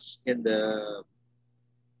given what's in the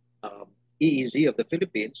EEZ of the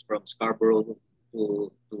Philippines, from Scarborough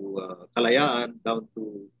to Kalayaan down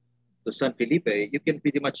to San Felipe, you can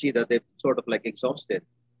pretty much see that they've sort of like exhausted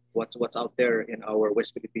what's out there in our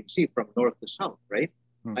West Philippine Sea from north to south, right?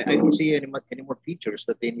 Mm-hmm. I don't see any more features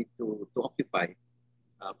that they need to occupy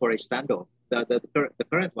for a standoff. The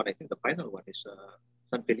current one, I think the final one is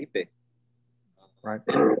San Felipe. Right.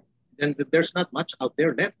 And there's not much out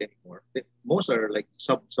there left anymore. Most are like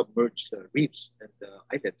submerged reefs and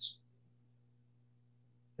islets.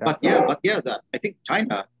 Yeah. But I think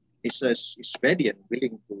China is ready and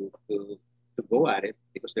willing to go at it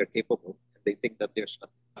because they're capable. And they think that there's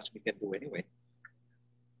not much we can do anyway.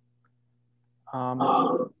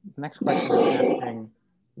 Next question is asking,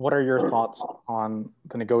 what are your thoughts on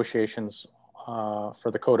the negotiations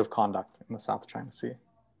for the Code of Conduct in the South China Sea?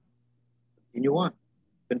 Continue on.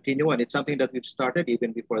 It's something that we've started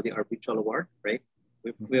even before the arbitral award, right?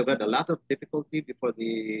 We've had a lot of difficulty before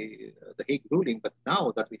the Hague ruling, but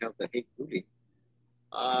now that we have the Hague ruling,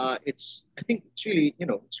 I think it's really,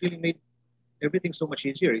 it's really made everything so much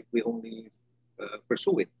easier if we only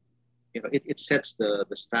pursue it. it sets the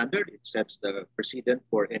standard. It sets the precedent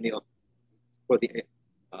for any of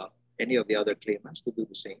the other claimants to do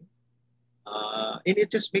the same. And it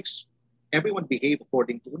just makes everyone behave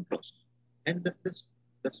according to UNCLOS. And that's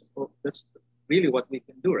really what we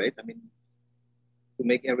can do, right? I mean, to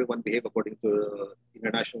make everyone behave according to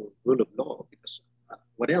international rule of law, because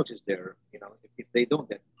what else is there? If they don't,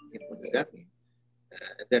 then what does that mean?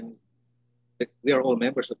 Then we are all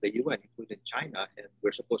members of the UN, including China, and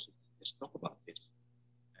we're supposed to just talk about this.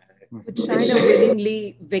 Would China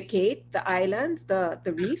willingly vacate the islands, the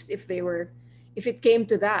reefs, if it came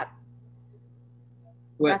to that?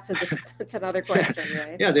 Well, that's another question,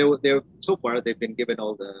 right? Yeah, they're so far they've been given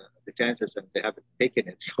all the chances and they haven't taken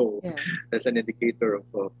it. So that's an indicator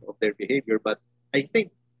of their behavior. But I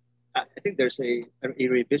think there's a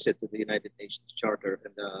revisit to the United Nations Charter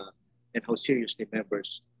and how seriously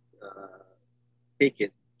members take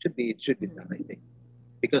it should be done. I think,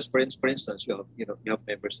 because for instance, you have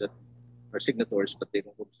members that are signatories but they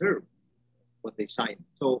don't observe what they sign.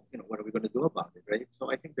 So what are we going to do about it, right?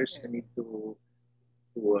 So I think there's a need to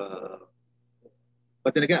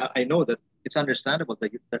but then again, I know that it's understandable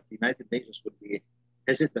that the United Nations would be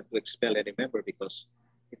hesitant to expel any member because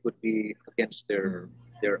it would be against their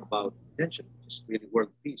avowed intention, which is really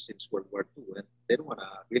world peace since World War II, and they don't want to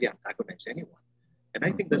really antagonize anyone. And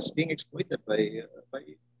I think that's being exploited by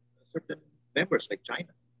certain members like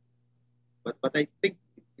China. But I think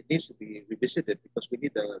it needs to be revisited because we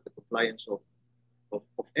need the compliance of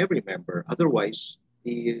every member. Otherwise,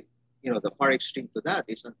 the far extreme to that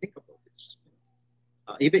is unthinkable. It's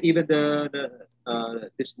even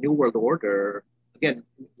this new world order, again,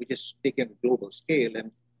 we just take in a global scale,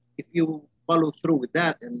 and if you follow through with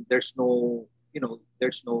that and there's no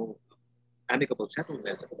amicable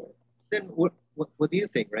settlement, then what do you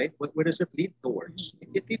think, right? Where does it lead towards?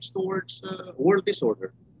 It leads towards world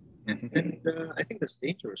disorder, and I think that's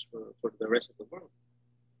dangerous for the rest of the world.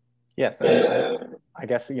 Yes, and I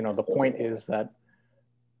guess the point is that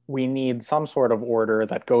we need some sort of order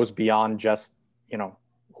that goes beyond just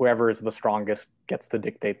whoever is the strongest gets to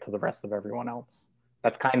dictate to the rest of everyone else.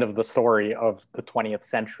 That's kind of the story of the 20th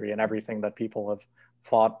century and everything that people have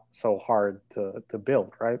fought so hard to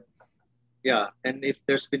build, right? Yeah, and if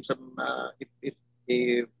there's been some, if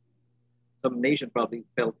some nation probably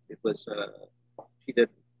felt it was treated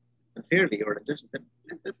unfairly or unjust, then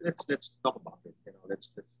let's talk about it. Let's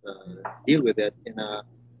deal with it in a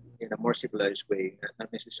more civilized way,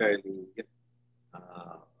 not necessarily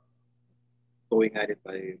going at it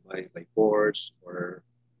by force or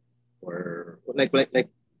like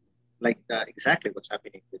exactly what's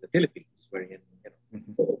happening with the Philippines, wherein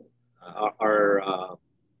our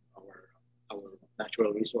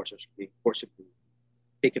natural resources are being forcibly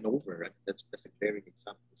taken over. Right? That's a glaring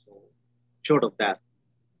example. So short of that,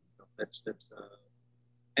 that's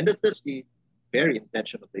the very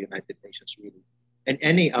intention of the United Nations, really, and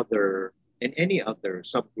any other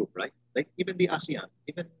subgroup, right? Like even the ASEAN,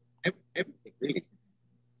 even everything, really.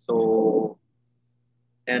 So,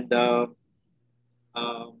 and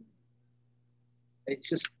it's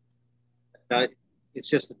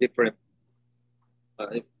just a different.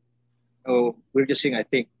 We're just seeing, I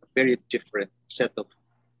think, a very different set of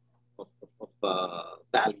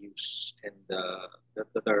values and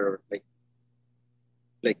that are like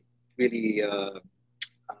really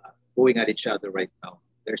going at each other right now.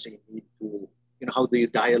 There's a need to, how do you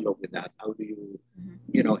dialogue with that? How do you,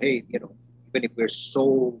 hey, even if we're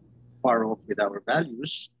so far off with our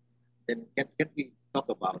values, then can we talk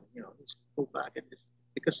about, let's go back and just,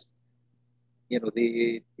 because,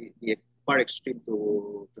 the far extreme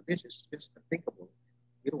to this is just unthinkable.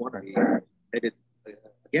 You don't want to be headed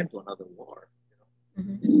again to another war.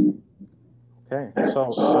 Okay,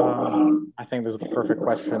 so I think this is the perfect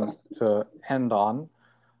question to end on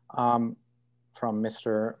from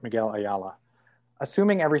Mr. Miguel Ayala.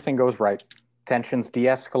 Assuming everything goes right, tensions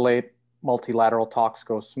de-escalate, multilateral talks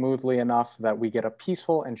go smoothly enough that we get a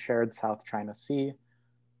peaceful and shared South China Sea,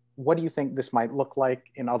 what do you think this might look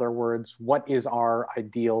like? In other words, what is our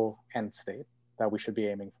ideal end state that we should be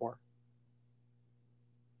aiming for?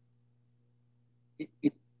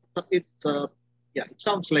 It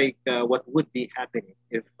sounds like what would be happening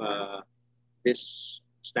if this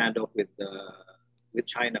standoff with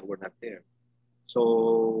China were not there.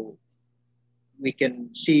 So we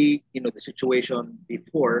can see, the situation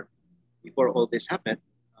before all this happened.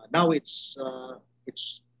 Now it's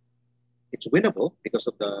winnable because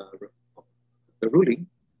of the ruling,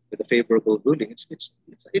 with the favorable ruling.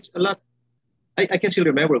 It's a lot. I can still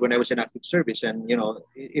remember when I was in active service, and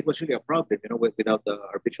it was really a problem, without the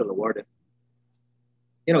arbitral award. And,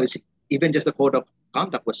 it's even just the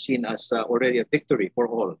conduct was seen as already a victory for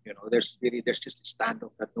all. There's just a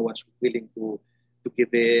standoff that no one's willing to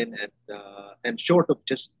give in, and short of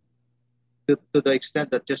just to the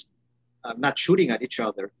extent that just not shooting at each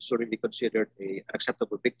other is already considered an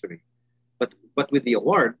acceptable victory. But with the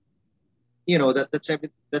award,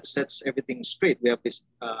 that sets everything straight. We have this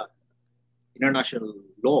international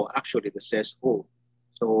law actually that says, oh,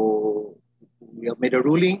 so we have made a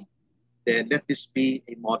ruling, then let this be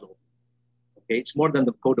a model. Okay, it's more than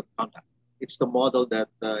the code of conduct. It's the model that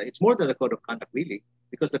it's more than the code of conduct really,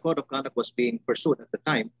 because the code of conduct was being pursued at the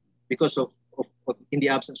time because of in the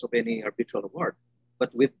absence of any arbitral award.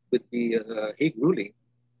 But with the Hague ruling,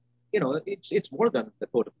 it's more than the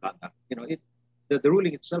code of conduct. The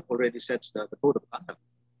ruling itself already sets the code of conduct.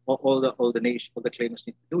 All the claimants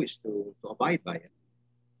need to do is to abide by it.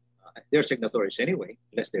 They're signatories anyway,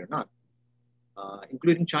 unless they're not,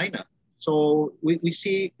 including China. So we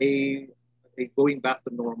see a going back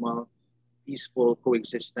to normal, peaceful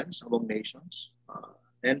coexistence among nations.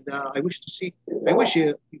 And I wish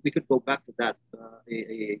we could go back to that.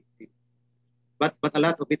 But a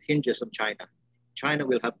lot of it hinges on China. China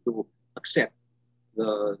will have to accept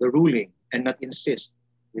the ruling and not insist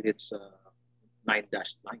with its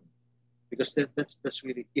 9-9, because that's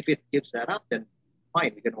really, if it gives that up, then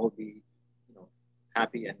fine, we can all be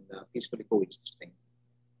happy and peacefully coexisting.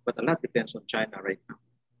 But a lot depends on China right now.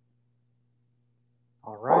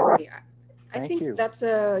 All right. Yeah. I think that's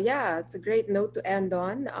it's a great note to end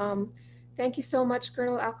on. Thank you so much,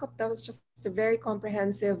 Colonel Acop. That was just a very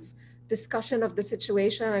comprehensive discussion of the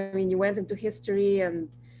situation. I mean, you went into history, and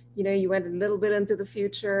you went a little bit into the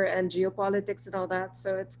future and geopolitics and all that.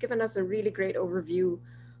 So it's given us a really great overview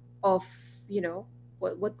of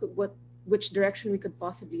which direction we could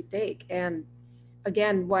possibly take. And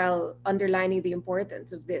again, while underlining the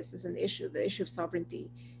importance of this as an issue, the issue of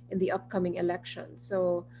sovereignty in the upcoming election.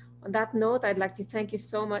 So on that note, I'd like to thank you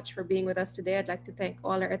so much for being with us today. I'd like to thank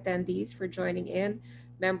all our attendees for joining in,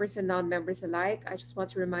 members and non-members alike. I just want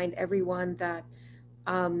to remind everyone that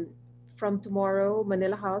from tomorrow,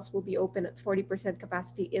 Manila House will be open at 40%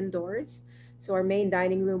 capacity indoors. So our main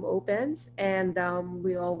dining room opens, and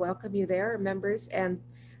we all welcome you there, members. And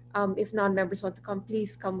if non-members want to come,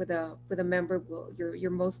 please come with a member.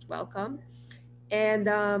 You're most welcome. And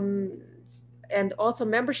also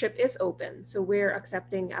membership is open, so we're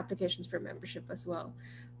accepting applications for membership as well.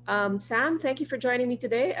 Sam, thank you for joining me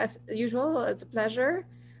today. As usual, it's a pleasure.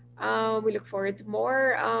 We look forward to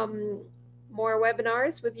more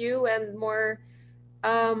webinars with you and more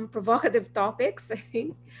provocative topics, I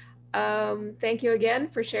think. Thank you again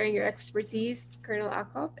for sharing your expertise, Colonel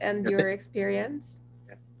Acop, and your experience.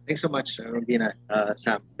 Thanks so much, Robina,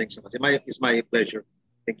 Sam. Thanks so much. It's my pleasure.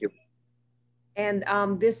 Thank you. And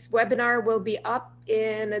this webinar will be up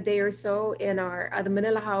in a day or so in the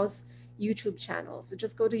Manila House YouTube channel. So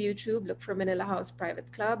just go to YouTube, look for Manila House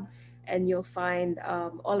Private Club, and you'll find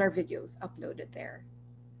all our videos uploaded there.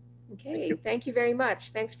 Okay, thank you very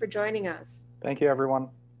much. Thanks for joining us. Thank you, everyone.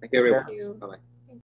 Thank you, everyone. Bye-bye.